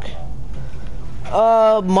give it fine. back.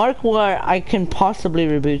 Mark where I can possibly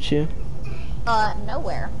reboot you.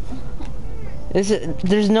 Nowhere.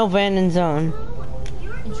 There's no van in zone.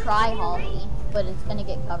 You can try Holly, but it's gonna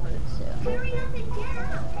get covered soon.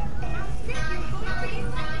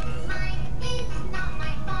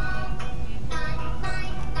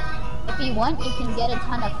 If you want, you can get a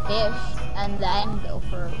ton of fish and then go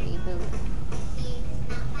for a reboot.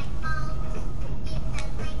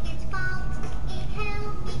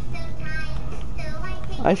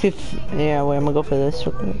 Actually, yeah, wait, I'm gonna go for this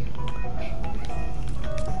real quick.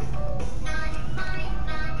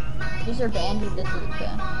 Use your bandy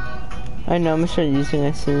bazooka. I know, I'm gonna start using it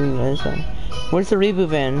as soon as where's the reboot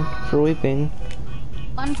van for weeping?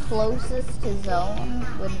 One closest to zone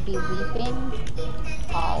would be Weeping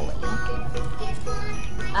Holly.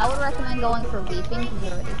 I would recommend going for Weeping because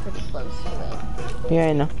you're already pretty close to it. Yeah,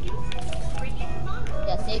 I know.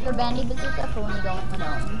 Yeah, save your bandy bazooka for when you go in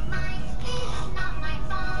zone.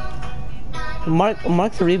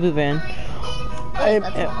 Mark's the reboot van.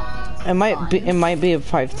 It might be a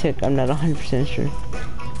 5-tick. I'm not 100% sure.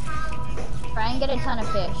 Try and get a ton of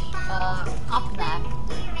fish. Pop that.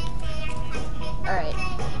 Alright.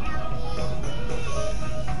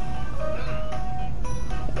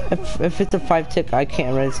 If it's a 5-tick, I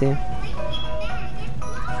can't res you.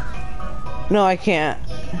 No, I can't.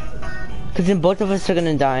 Cause then both of us are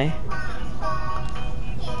gonna die.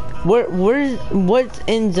 What's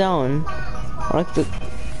in zone? Like the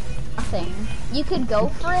Nothing. You could go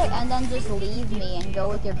for it and then just leave me and go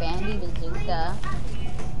with your bandy bazooka.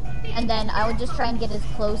 And then I would just try and get as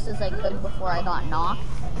close as I could before I got knocked.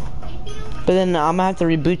 But then I'm gonna have to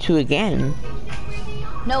reboot you again.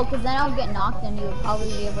 No, because then I'll get knocked and you would probably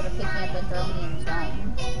be able to pick me up and throw me in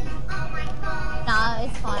zone. Nah,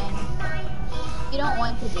 it's fine. You don't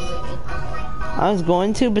want to do it. It's okay. I was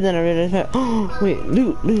going to, but then I realized that. Oh, wait,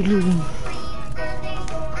 loot.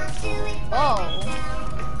 Oh.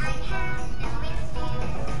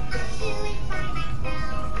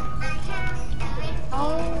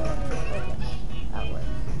 That works.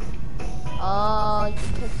 Oh,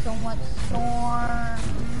 you took so much storm.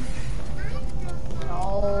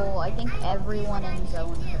 No, I think everyone in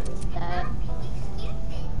zone is dead.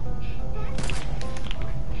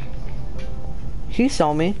 He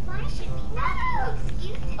saw me.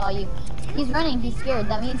 Oh, he's running. He's scared.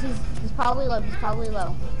 That means he's probably low. He's probably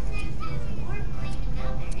low.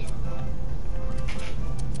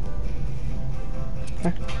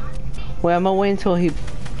 Wait, I'm gonna wait until he. I'm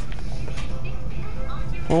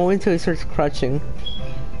gonna wait until he starts crouching.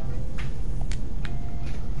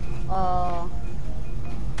 Oh,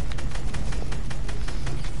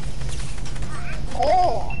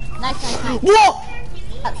 nice. Whoa!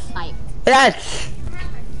 That's sniped. That's.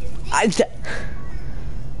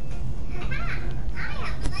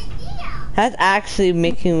 That's actually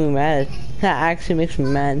making me mad. That actually makes me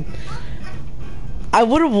mad. I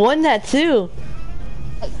would have won that too.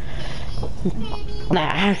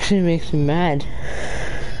 That actually makes me mad.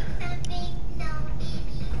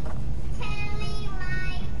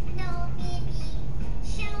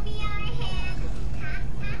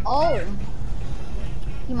 Oh.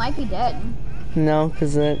 He might be dead. No,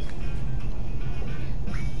 cause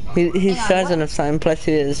he still has enough time. Plus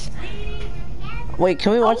he is. Wait,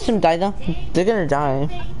 can we watch them die though? They're gonna die.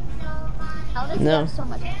 How does he No. have so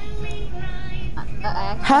much?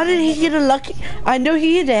 How did he get a lucky? I know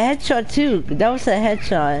he hit a headshot too. That was a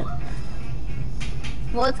headshot.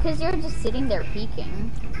 Well, it's because you're just sitting there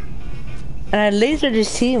peeking. And I lasered his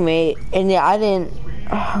teammate, and yeah, I didn't.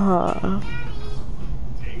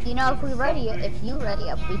 You know, if you ready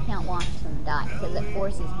up, we can't watch them die because it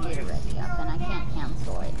forces me to ready up, and I can't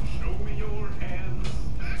cancel it.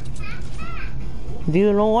 Do you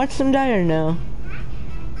want to watch them die or no?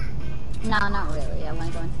 No, not really. I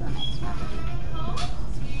want to go into the next match.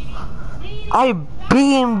 I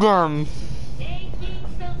beamed him.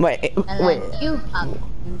 Wait, And wait. then you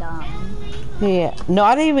fucking dumb. Yeah. No,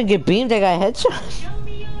 I didn't even get beamed. I got a headshot.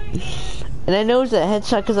 And I know it was a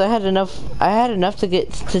headshot because I had enough. I had enough to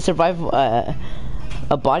get to survive a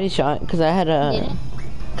body shot because I had a.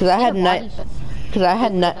 Because I had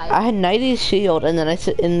I had 90 shield and then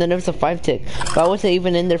and then it was a 5 tick, but I wasn't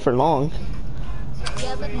even in there for long. You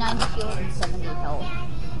had like 90 shield and 70 health.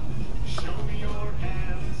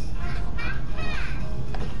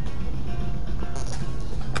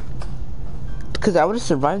 Because I would have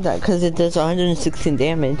survived that because it does 116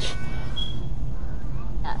 damage.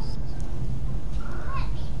 Yes.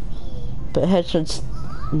 But headshots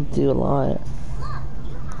do a lot.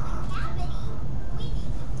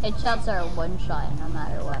 Headshots are one shot no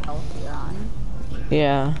matter what health you're on.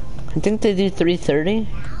 Yeah. I think they do 330.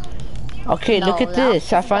 Okay, No, look at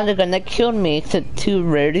this. I found a gun that killed me, except 2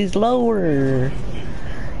 rarities lower.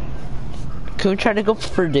 Can we try to go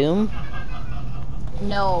for Doom?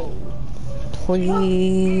 No. Please.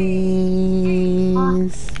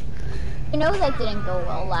 You know that didn't go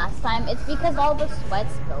well last time. It's because all the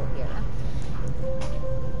sweats go here.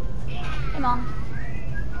 Hey, Mom.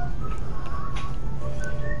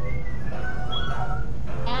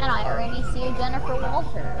 And I already see Jennifer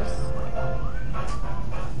Walters.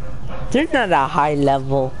 They're not a high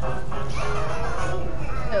level.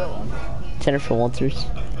 Who? Jennifer Walters.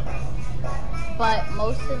 But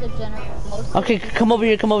most of the Okay, come over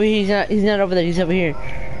here, come over here. He's not over there, he's over here.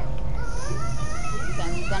 Okay,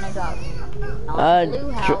 I'm gonna drop.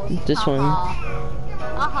 Blue house. This one.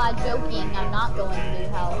 Haha, joking. I'm not going blue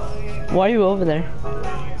house. Why are you over there?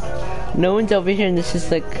 No one's over here and this is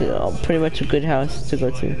like pretty much a good house to go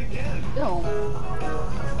to. Boom.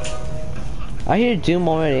 I hear Doom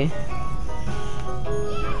already.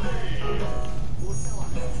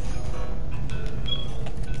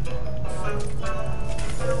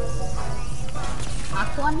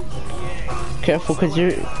 Knocked one? Careful, cause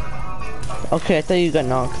you're... Okay, I thought you got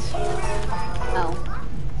knocked. Oh.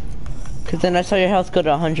 Cause then I saw your health go to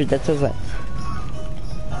 100, that's what I was like.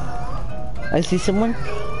 I see someone?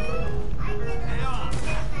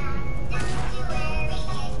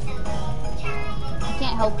 I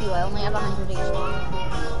can't help you, I only have 100 HP.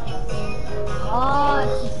 Oh,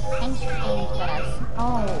 it's a henchman test.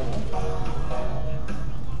 Oh.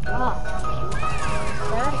 Oh. Is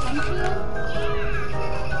there a henchman?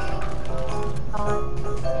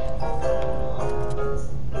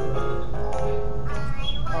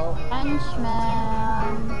 Oh,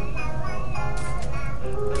 henchman.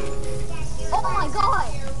 Oh my god!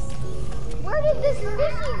 Where did this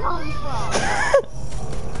fishy come from?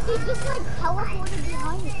 He just like teleported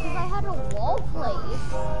behind me because I had a wall place.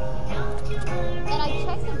 And I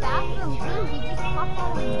checked the bathroom too, he just popped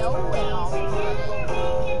out of nowhere all of a sudden.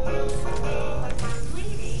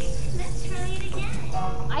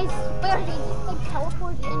 I swear he just like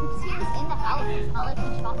teleported in because he was in the house. It's not like he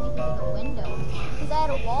shot me through the window. Because I had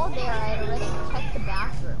a wall there, I had already checked the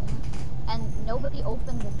bathroom. And nobody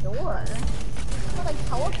opened the door. He just like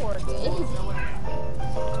teleported.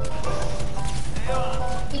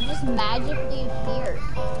 He just magically appeared.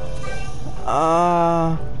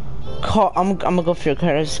 I'm gonna go for your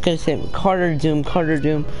card. I was just gonna say Carter Doom, Carter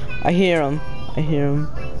Doom. I hear him. I hear him.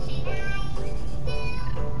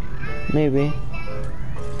 Maybe.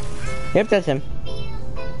 Yep, that's him.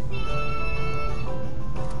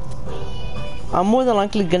 I'm more than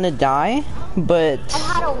likely gonna die, but... I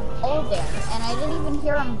had a wall there, and I didn't even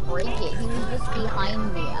hear him break it. He was just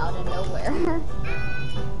behind me out of nowhere.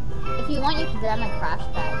 If you want, you can grab my crash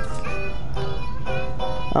pads.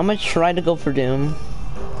 I'm gonna try to go for Doom.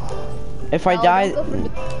 If I No, die, don't go for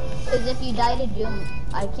Doom. Because if you die to Doom,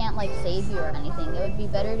 I can't like save you or anything. It would be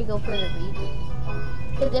better to go for the Reed.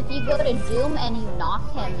 Because if you go to Doom and you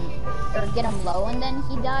knock him or get him low and then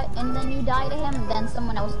he die and then you die to him, then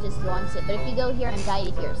someone else just wants it. But if you go here and die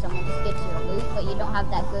to here, someone just gets your loot, but you don't have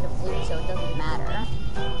that good of loot, so it doesn't matter.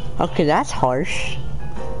 okay, that's harsh.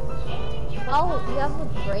 Well, you have a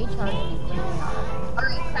gray charge and a green charge.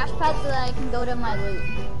 Alright, crash pad so that I can go to my loot.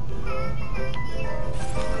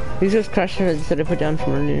 These just crash pads that I put down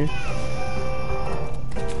from earlier.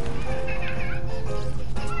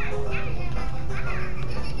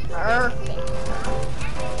 Perfect.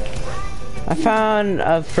 I found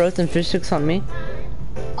a frozen fish sticks on me.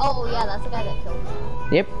 Oh yeah, that's the guy that killed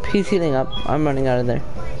me. Yep, he's healing up. I'm running out of there.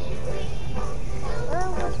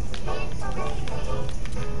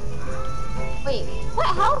 Wait, what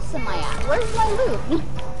house am I at? Where's my loot?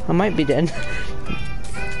 I might be dead.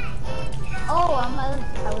 Oh, I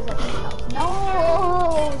was at this house.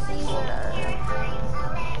 No, Caesar.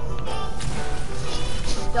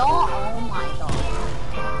 Don't, oh my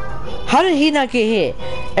god. How did he not get hit?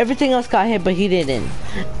 Everything else got hit, but he didn't.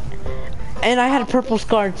 And I had a purple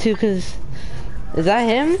scar too, cause... Is that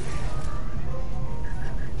him?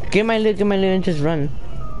 Get my loot, and just run.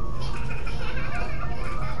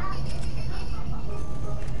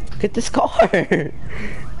 Get the scar!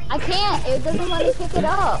 I can't, it doesn't let me pick it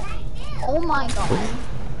up. Oh my god.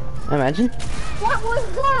 Imagine. What was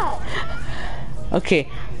that? Okay.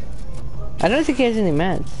 I don't think he has any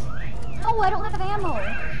mats. Oh, I don't have ammo.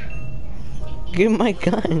 Give my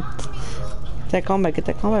gun. Get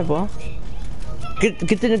that combat ball. Get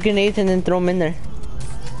the grenades and then throw them in there.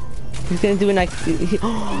 He's gonna do an IQ.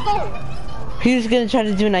 He was gonna try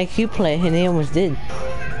to do an IQ play and he almost did.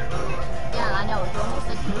 Yeah, I know. It's almost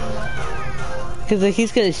like Cause like,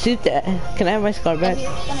 he's gonna shoot that. Can I have my scar back?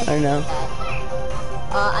 Or no?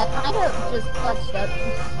 I kind of just clutched up.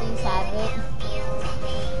 Please have it.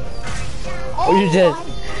 Oh, you're dead. my-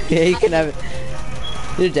 Yeah, you can have it.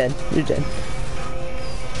 You're dead.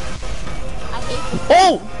 I hate this.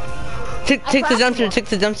 Oh! Take the crashed dumpster. one.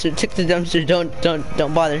 Take the dumpster.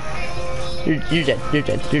 Don't bother. You're dead. This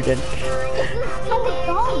is so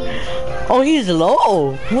dumb. Oh, he's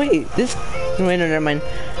low. Wait, this. Wait, no, never mind.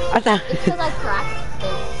 I thought. Because I cracked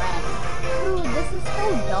his friend. Dude, this is so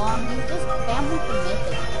dumb. You just family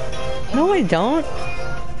committed. No, I don't.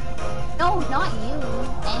 No, not you.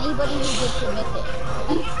 Anybody who gets committed.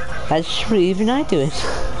 That's true. Even I do it.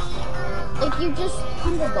 If you just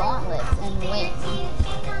run the gauntlets and win.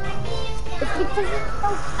 It's because there's no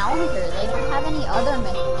counter. They don't have any other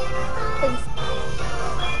methods.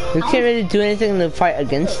 We can't really do anything to fight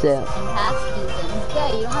against it. In past seasons, yeah,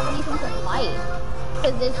 you don't have anything to fight.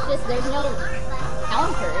 Because it's just, there's no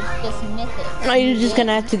counter. It's just mythic. No, you're just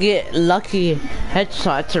gonna have to get lucky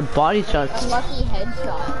headshots or body shots. A lucky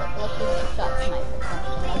headshot, like lucky headshot sniper or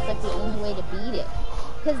something. That's like the only way to beat it.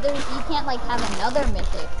 Because you can't like have another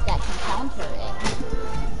mythic that can counter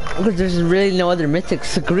it. Because there's really no other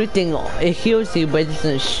mythics. The great thing, it heals you, but it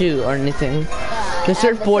doesn't shoot or anything. Yeah, The and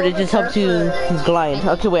surfboard, it Silver just helps you Surfer- glide.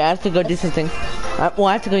 Okay, wait, I have to go do something. Well,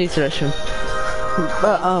 I have to go use the restroom.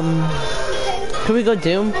 But, can we go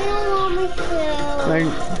Doom? Or,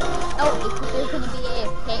 Oh, because there's gonna be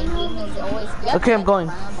AFK and Doom is always. Yep, Okay, I'm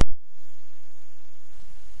going.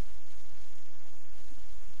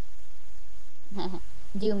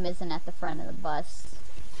 Doom isn't at the front of the bus.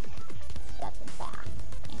 It's at the back.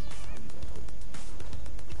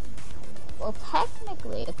 Well,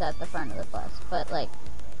 technically it's at the front of the bus, but like,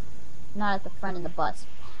 not at the front of the bus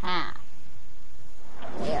path.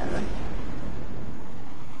 There.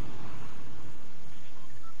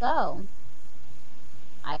 So,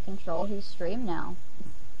 I control his stream now.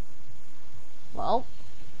 Well.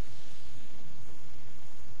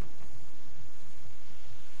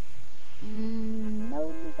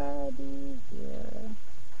 Nobody here.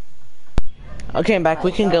 okay, I'm back.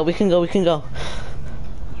 We can go.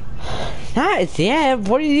 Nice, yeah.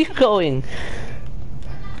 Where are you going?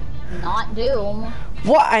 Not Doom.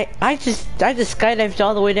 What? I just skydived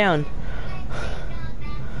all the way down.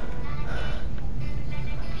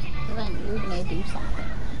 Then you're gonna do something.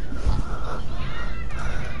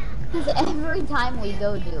 Because every time we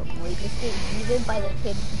go Doom, we just get greeted by the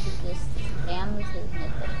kid who just spams his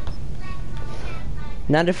mythics.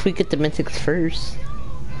 Not if we get the mythics first.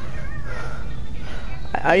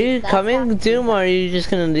 Are you That's coming, not- Doom, or are you just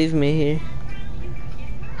gonna leave me here?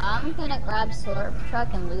 I'm gonna grab Slurp Truck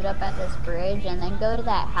and loot up at this bridge, and then go to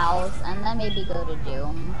that house, and then maybe go to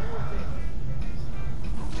Doom.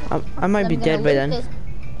 I might So be I'm dead by gonna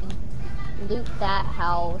then. loot that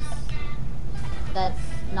house. That's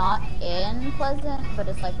not in Pleasant, but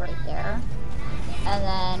it's like right there. And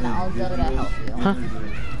then I'll go to help you. Huh?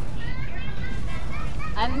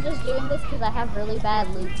 I'm just doing this because I have really bad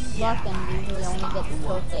loot luck and usually only get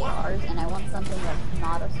scoped ARs, and I want something that's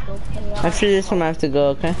not a scoped AR. After this one, I have to go,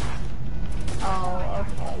 okay? Oh,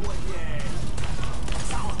 okay.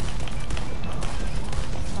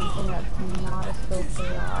 Something that's not a scoped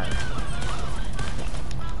AR.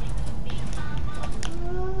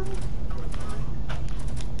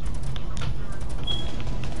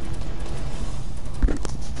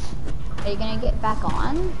 Are you gonna get back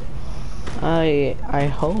on? I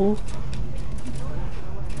hope.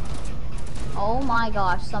 Oh my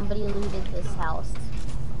gosh, somebody looted this house.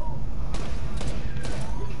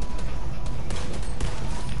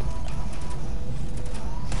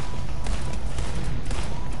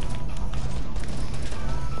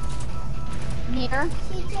 Near?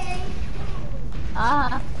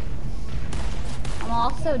 I'm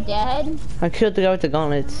also dead. I killed the guy with the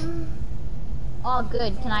gauntlets. Oh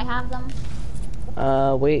good, can I have them?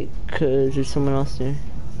 Wait, cause there's someone else there.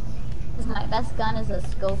 Because my best gun is a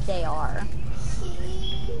scoped AR.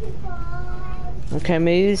 Okay, I'm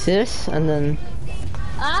gonna use this, and then...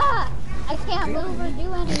 Ah! I can't move or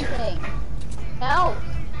do anything. Help!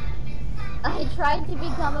 I tried to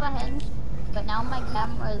become a hench, but now my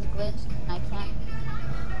camera is glitched and I can't.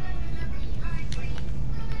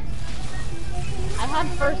 I had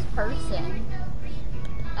first person.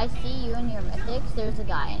 I see you in your mythics. There's a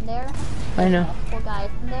guy in there. I know. Multiple guys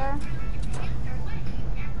in there.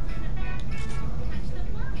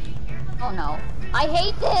 Oh no. I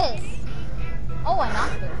hate this! Oh, I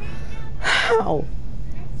knocked her. How?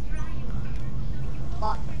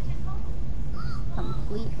 Luck.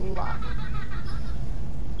 Complete luck.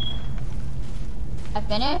 I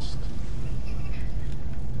finished.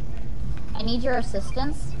 I need your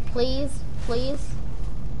assistance. Please, please.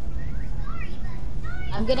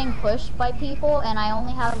 I'm getting pushed by people and I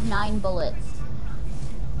only have 9 bullets.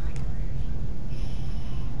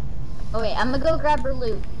 Okay, I'm gonna go grab her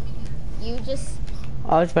loot. You just...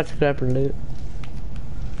 I was about to grab her loot.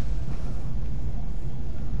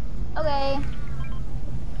 Okay.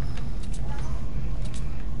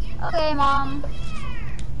 Okay, Mom.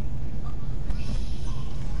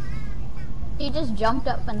 She just jumped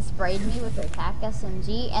up and sprayed me with her TAC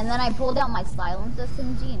SMG, and then I pulled out my silenced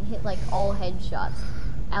SMG and hit like all headshots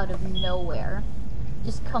out of nowhere.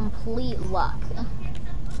 Just complete luck.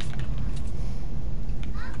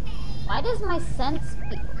 Why does my sense...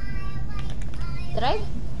 Did I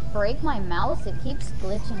break my mouse? It keeps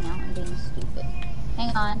glitching out and being stupid.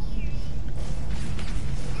 Hang on.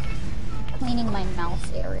 Cleaning my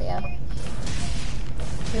mouse area.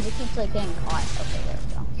 Because it keeps like getting caught. Okay, there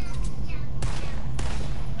we go.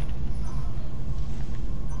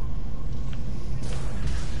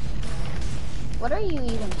 What are you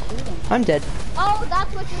even shooting at? I'm dead. Oh,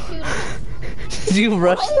 that's what you're shooting at. Did you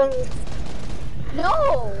rush them?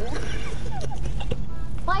 No!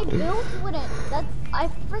 My build wouldn't. That's. I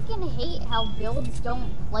freaking hate how builds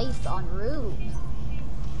don't place on roofs.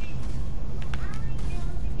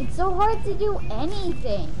 It's so hard to do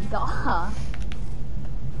anything. God.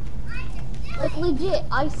 Like legit,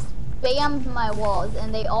 I spammed my walls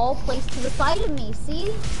and they all placed to the side of me.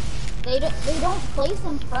 See? They don't place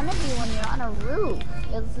in front of you when you're on a roof.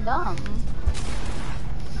 It's dumb.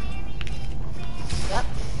 Yep.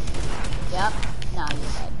 Yep. Nah,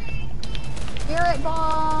 you're dead. Spirit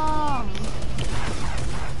bomb!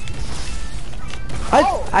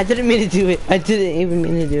 I didn't mean to do it. I didn't even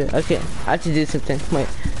mean to do it. Okay, I have to do something. Wait.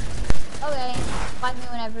 Okay, find me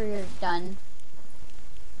whenever you're done.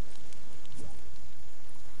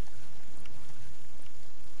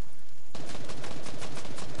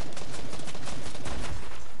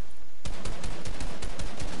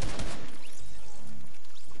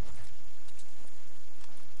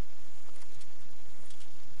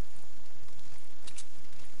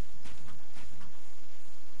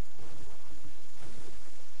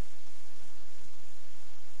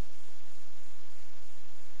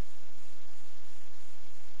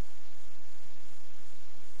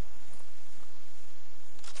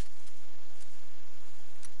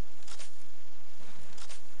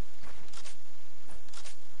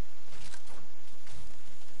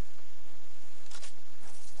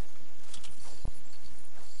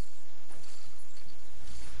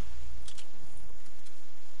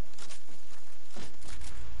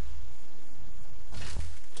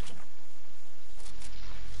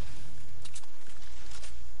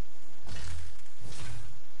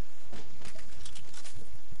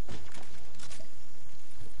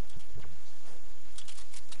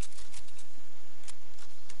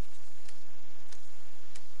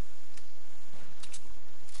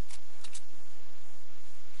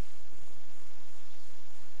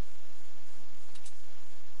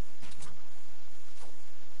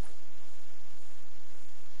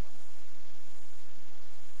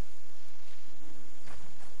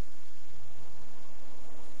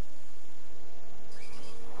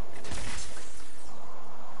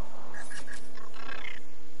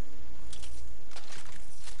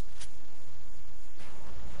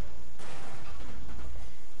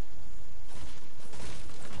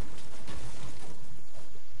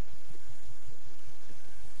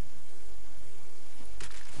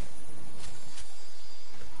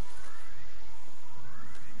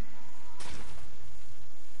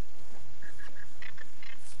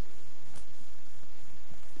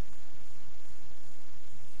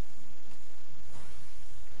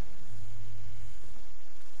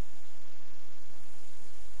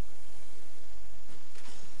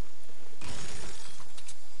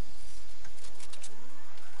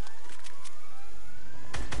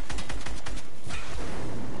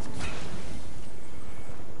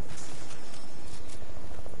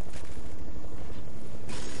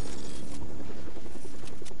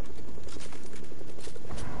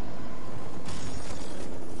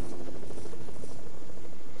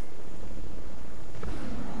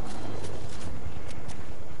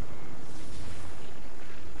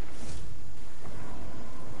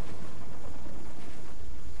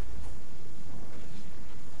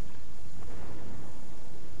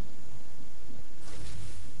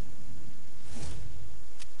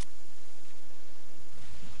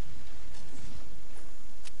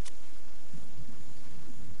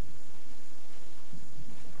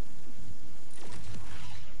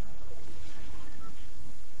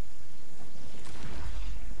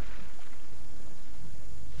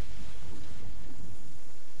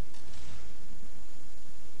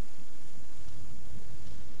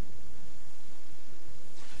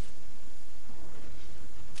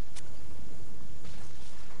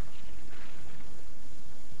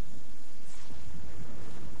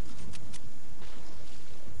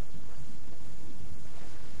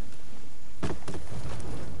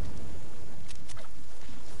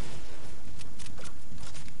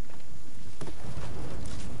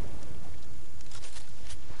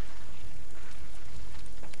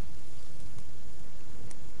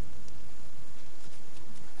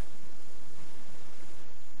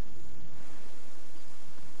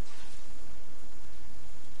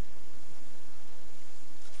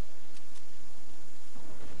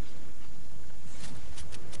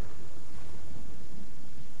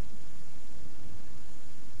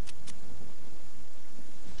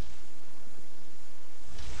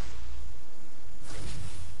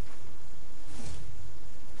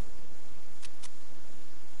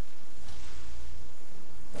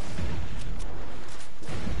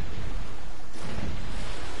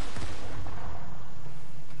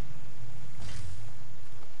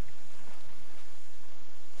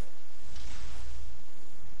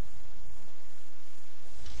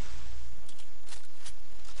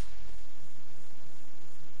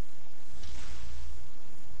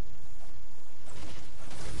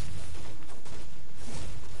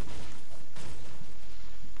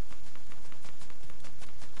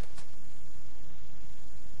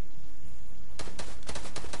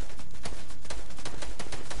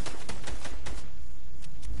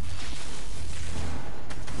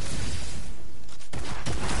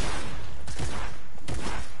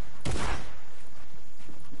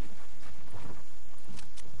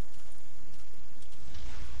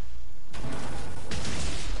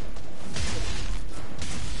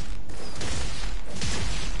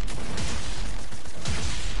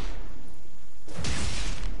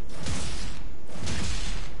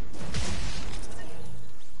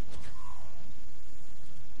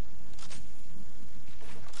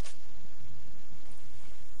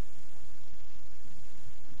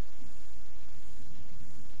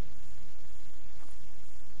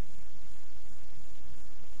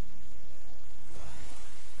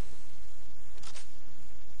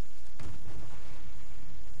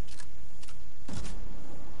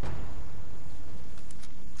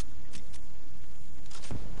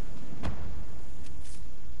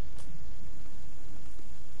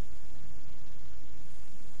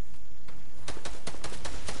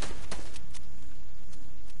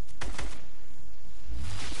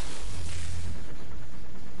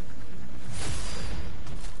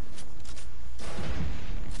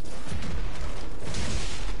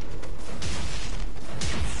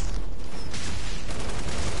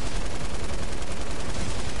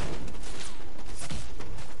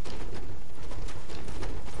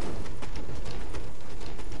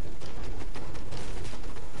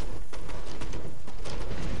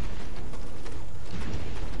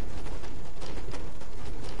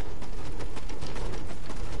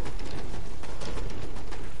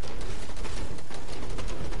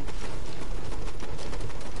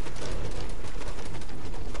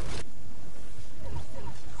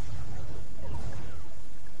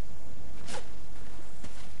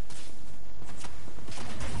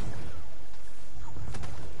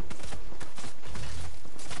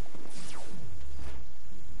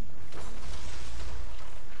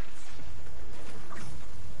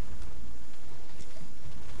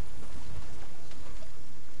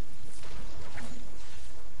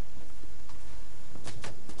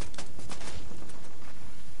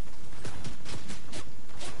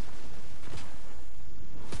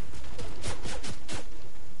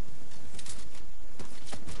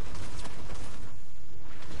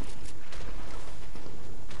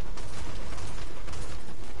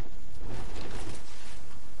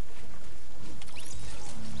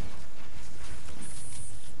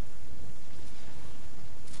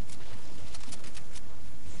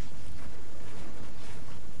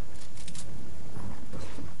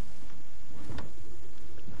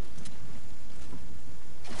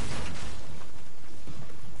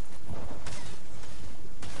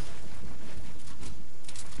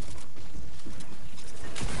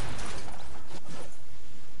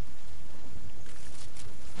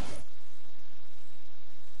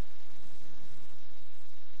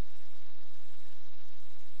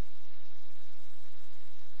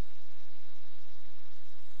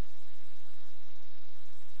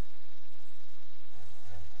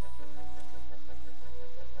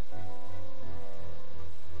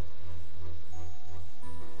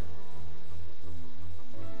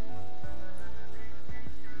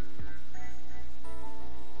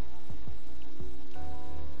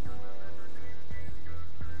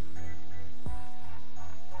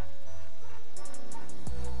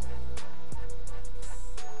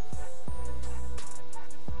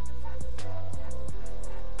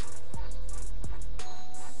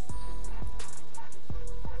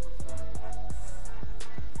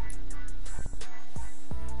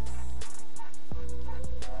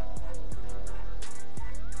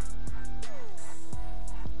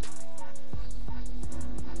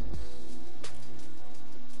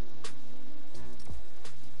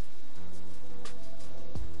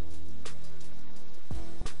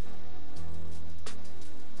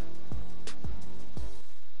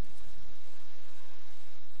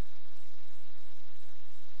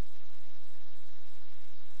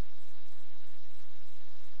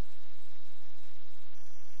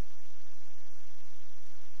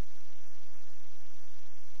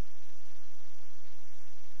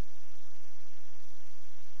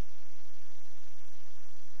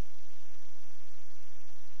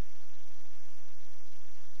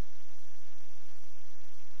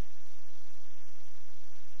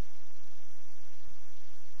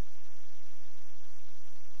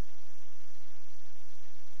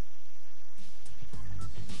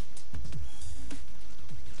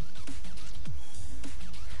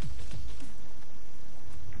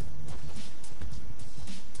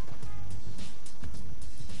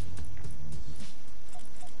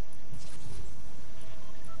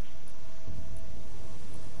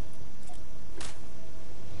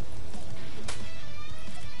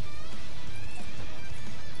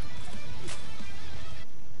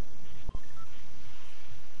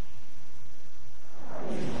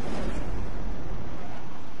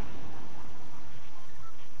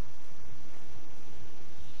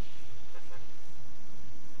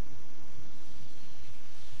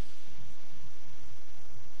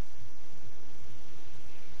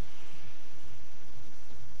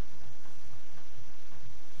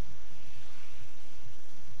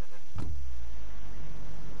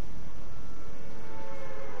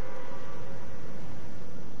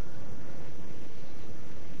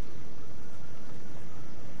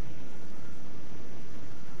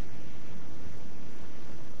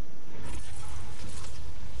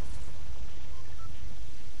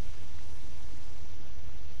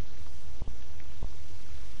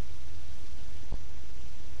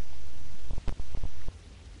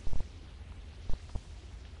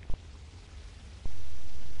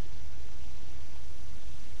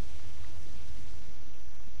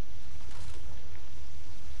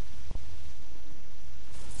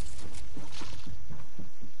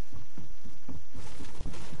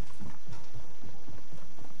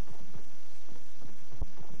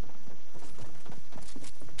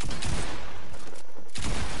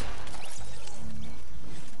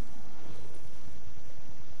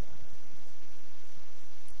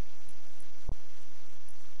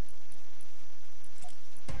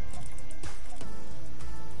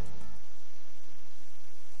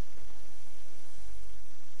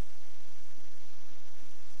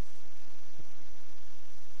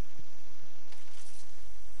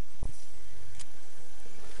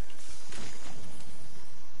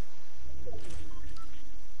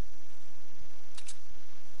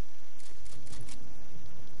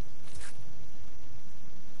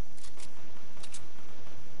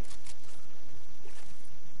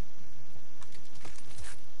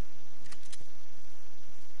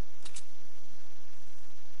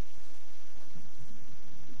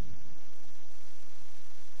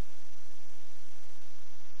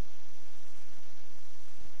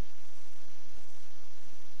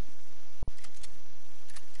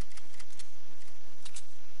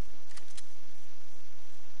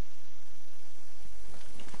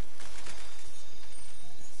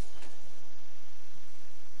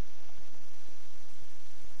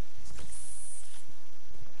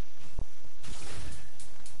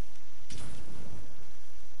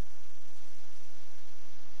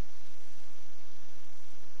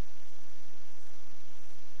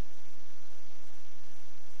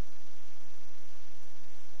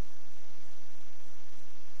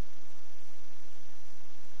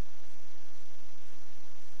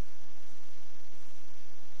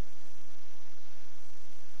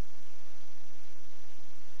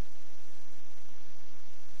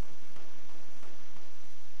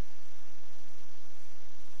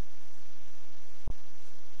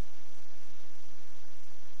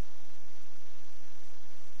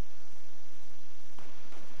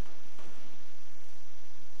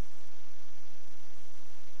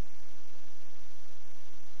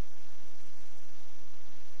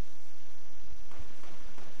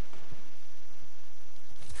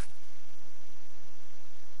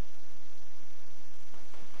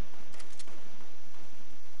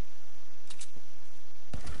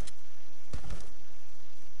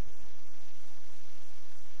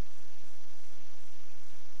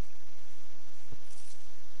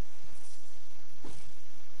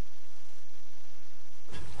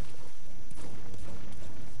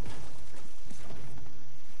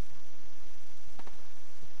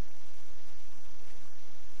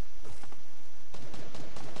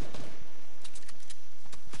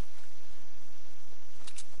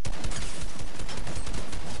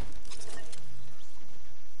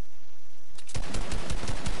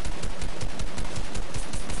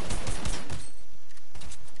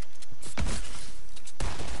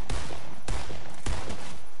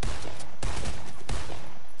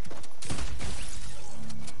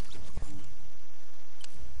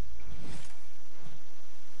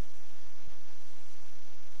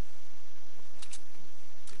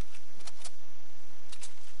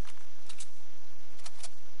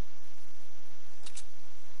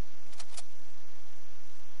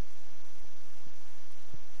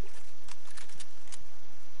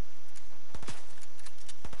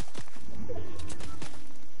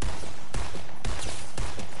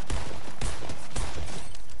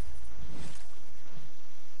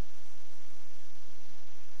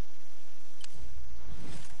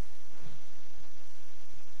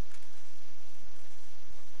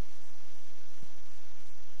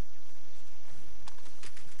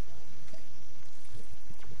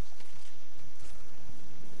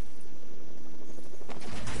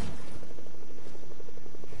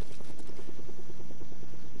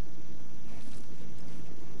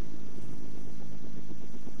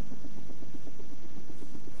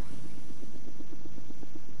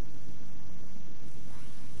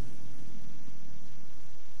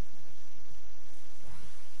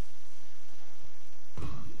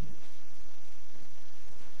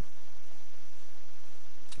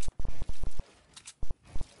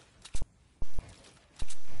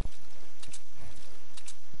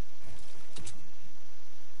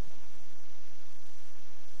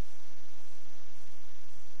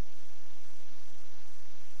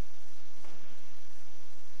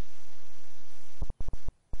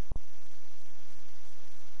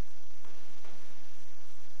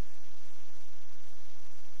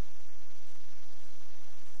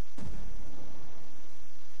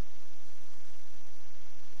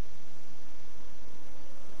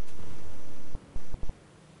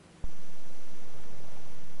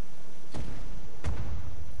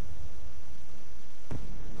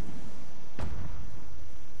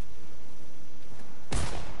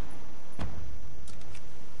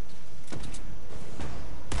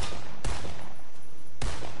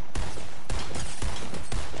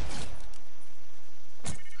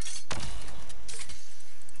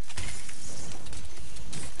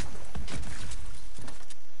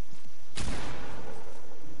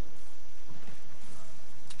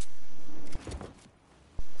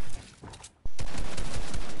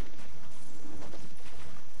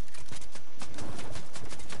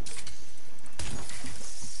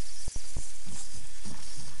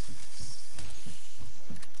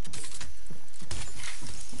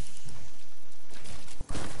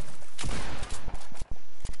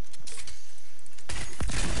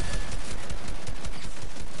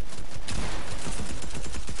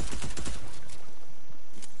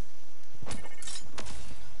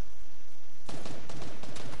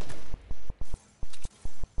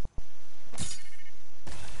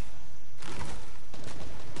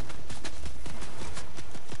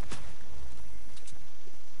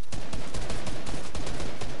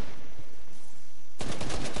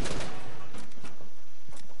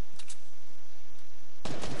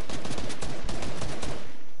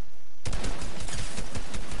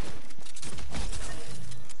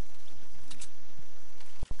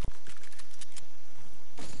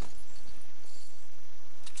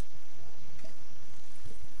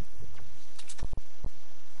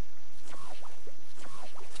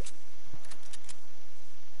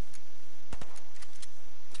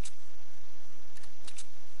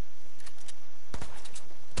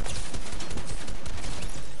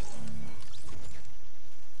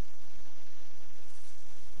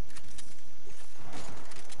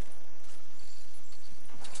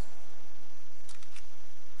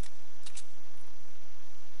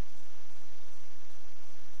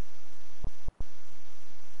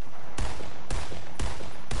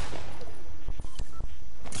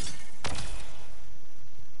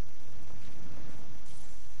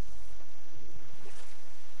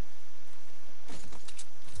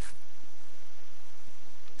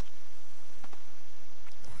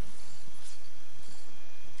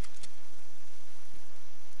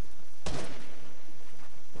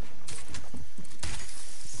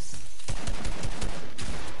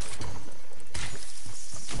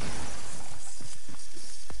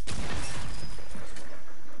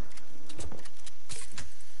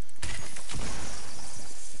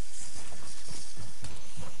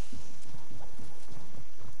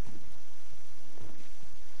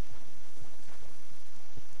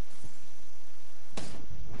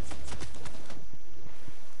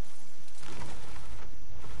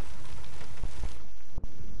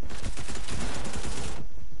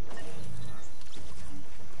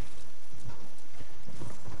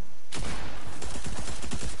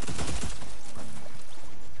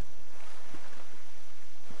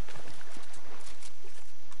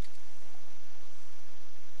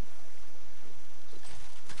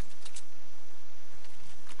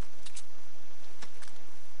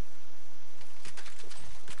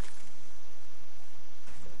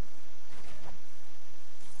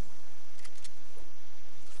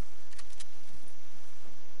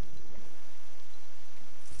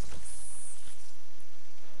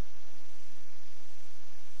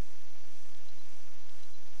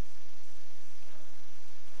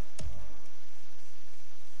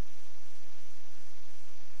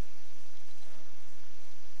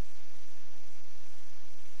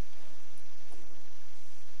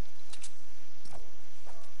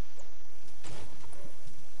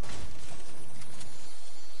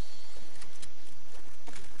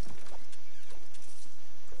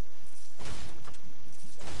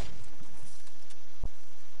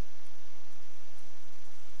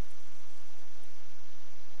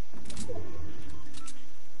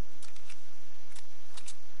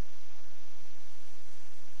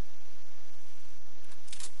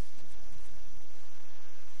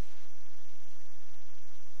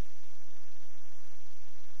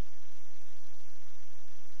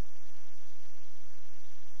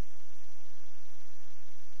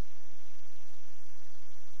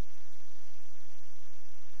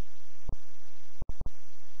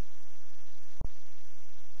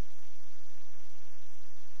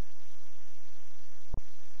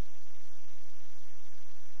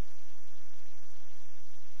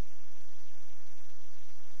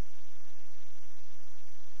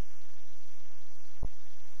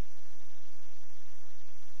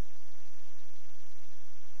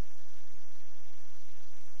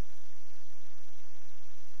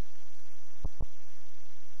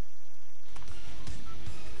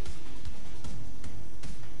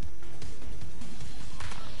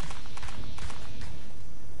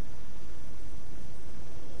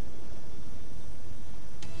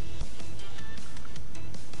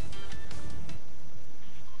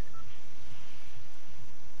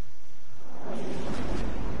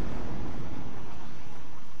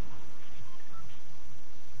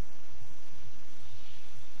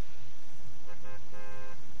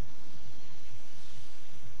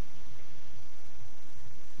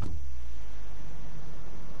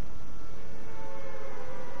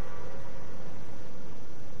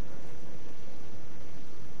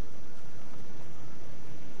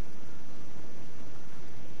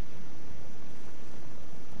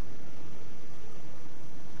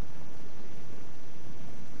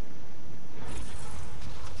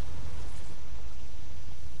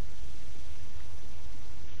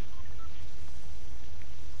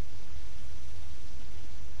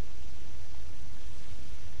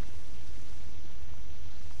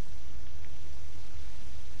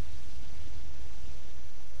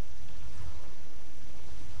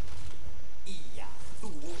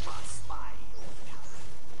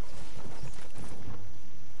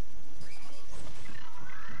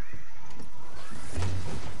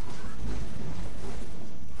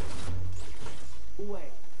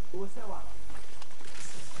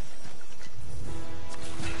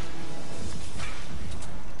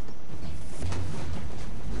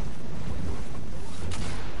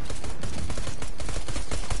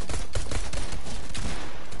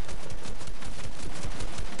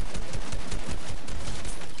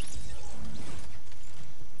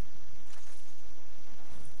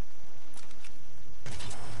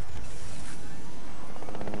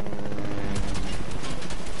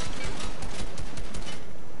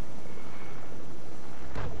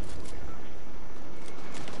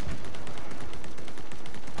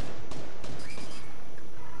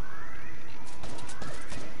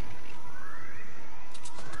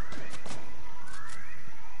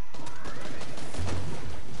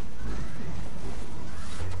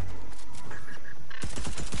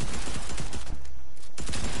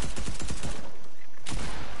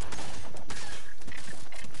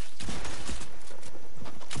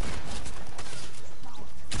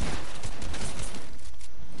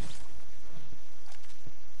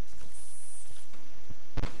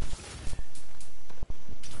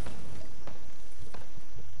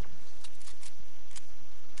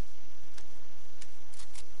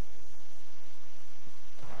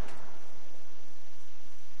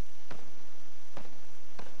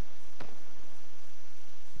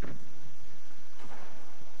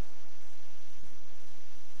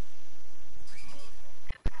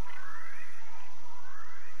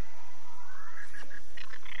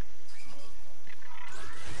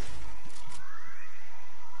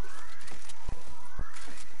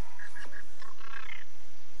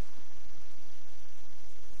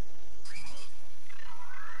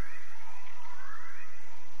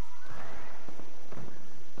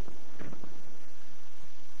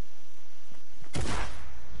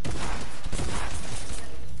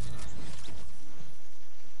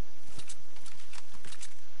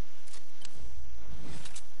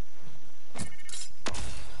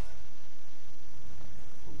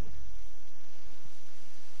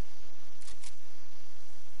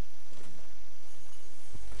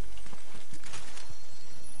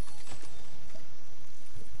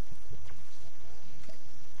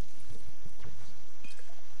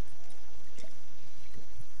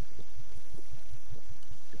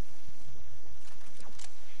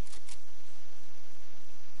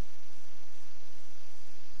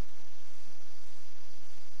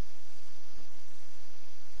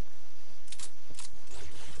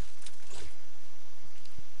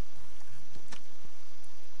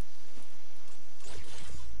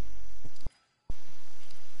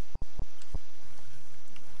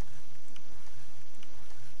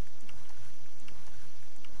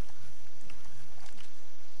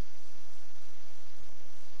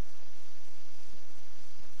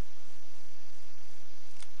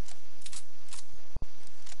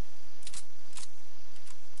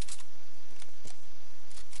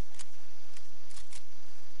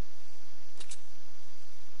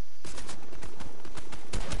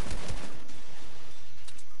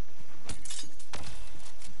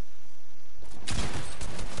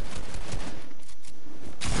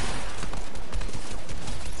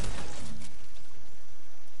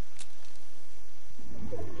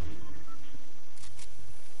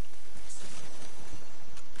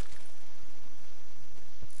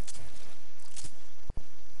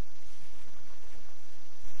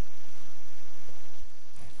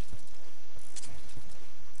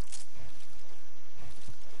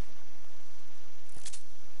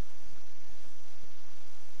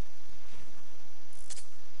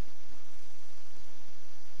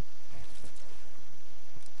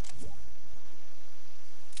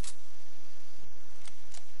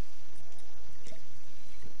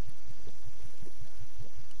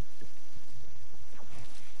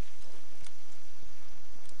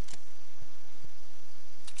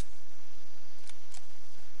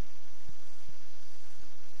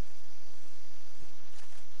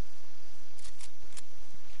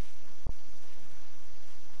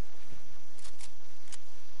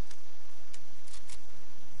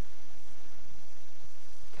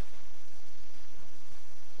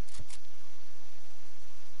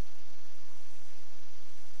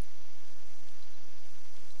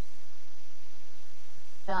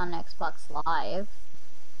 on Xbox Live.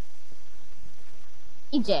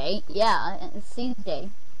 CJ, yeah, it's CJ.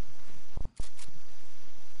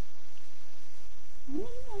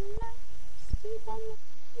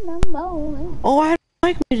 Oh, I had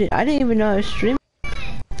mic muted. I didn't even know I was streaming.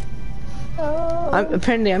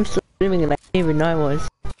 Apparently I'm still streaming and I didn't even know I was.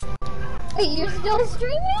 Wait, you're still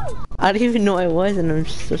streaming? I didn't even know I was and I'm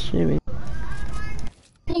still streaming.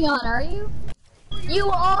 Hang on, are you? You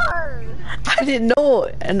are! I didn't know,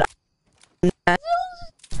 and I'm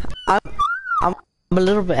a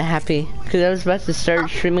little bit happy because I was about to start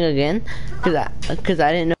streaming again because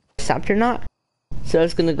I didn't know if it stopped or not. So I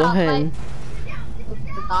was gonna go ahead and...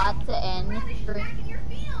 Forgot to end stream.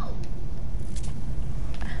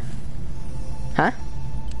 Huh?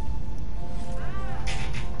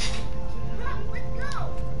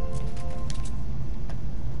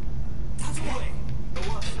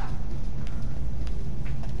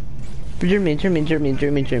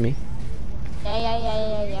 Jeremy.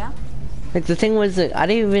 Yeah. Like the thing was that I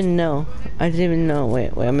didn't even know.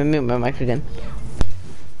 Wait, I'm gonna mute my mic again.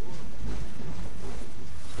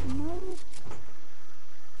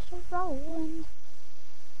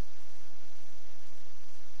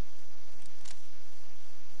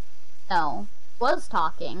 No, was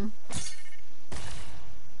talking.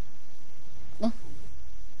 Yes.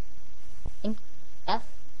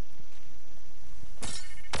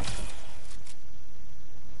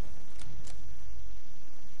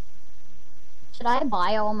 Should I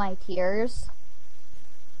buy all my tiers?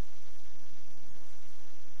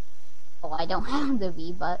 Oh, I don't have the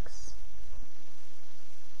V-Bucks.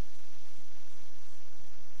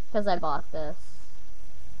 Because I bought this.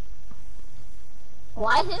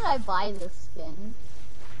 Why did I buy this skin?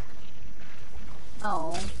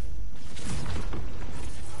 Oh.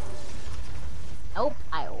 Nope,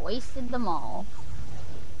 I wasted them all.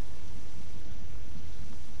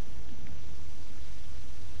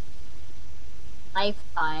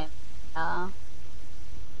 Lifetime.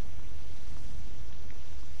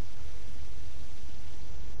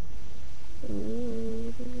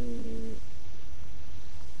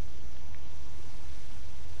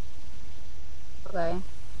 Okay.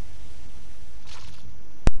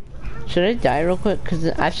 Should I die real quick? Cause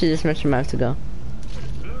after this match I have to go.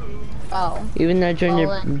 Oh. Even though I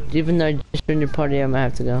joined just joined your party, I'm gonna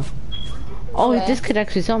have to go. Oh, Okay. this could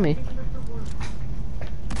actually tell me.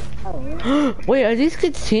 Oh. Wait, are these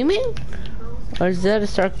kids teaming? Or is that a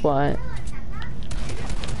Stark bot?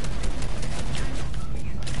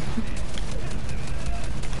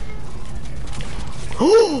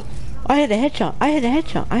 I had a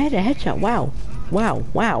headshot. Wow. Ow,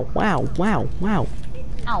 ow, ow,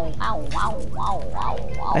 ow.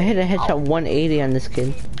 I hit a headshot 180 on this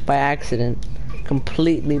kid. By accident.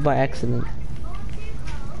 Completely by accident.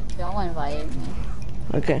 Joe invited me.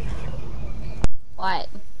 Okay. What?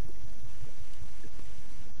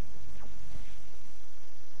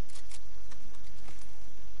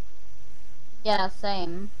 Yeah,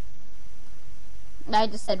 same. I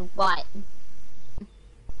just said what?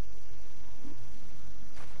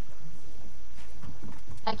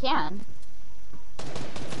 I can.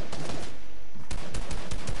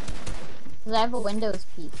 Cause I have a Windows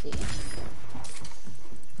PC.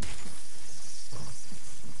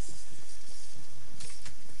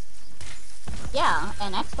 Yeah,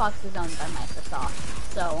 and Xbox is owned by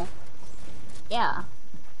Microsoft, so yeah.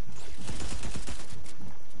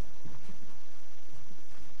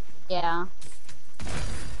 Yeah.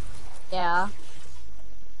 Yeah.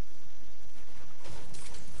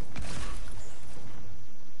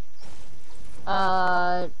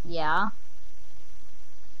 Yeah.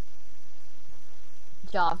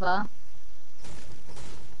 Java.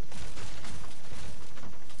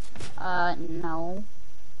 No.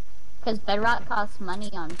 Because Bedrock costs money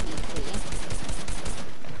on PC.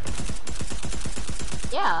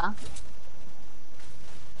 Yeah.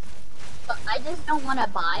 But I just don't want to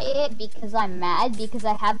buy it because I'm mad because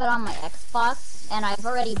I have it on my Xbox and I've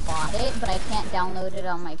already bought it, but I can't download it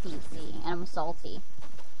on my PC and I'm salty.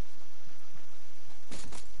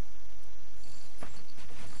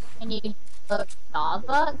 And you look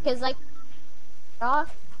Java? Because like,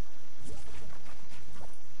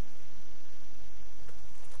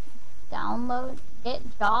 download it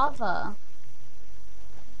Java.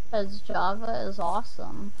 Because Java is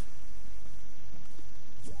awesome.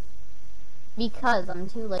 Because I'm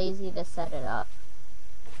too lazy to set it up.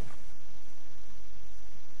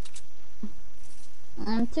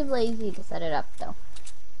 I'm too lazy to set it up though.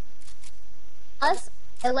 Plus,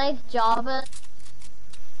 I like Java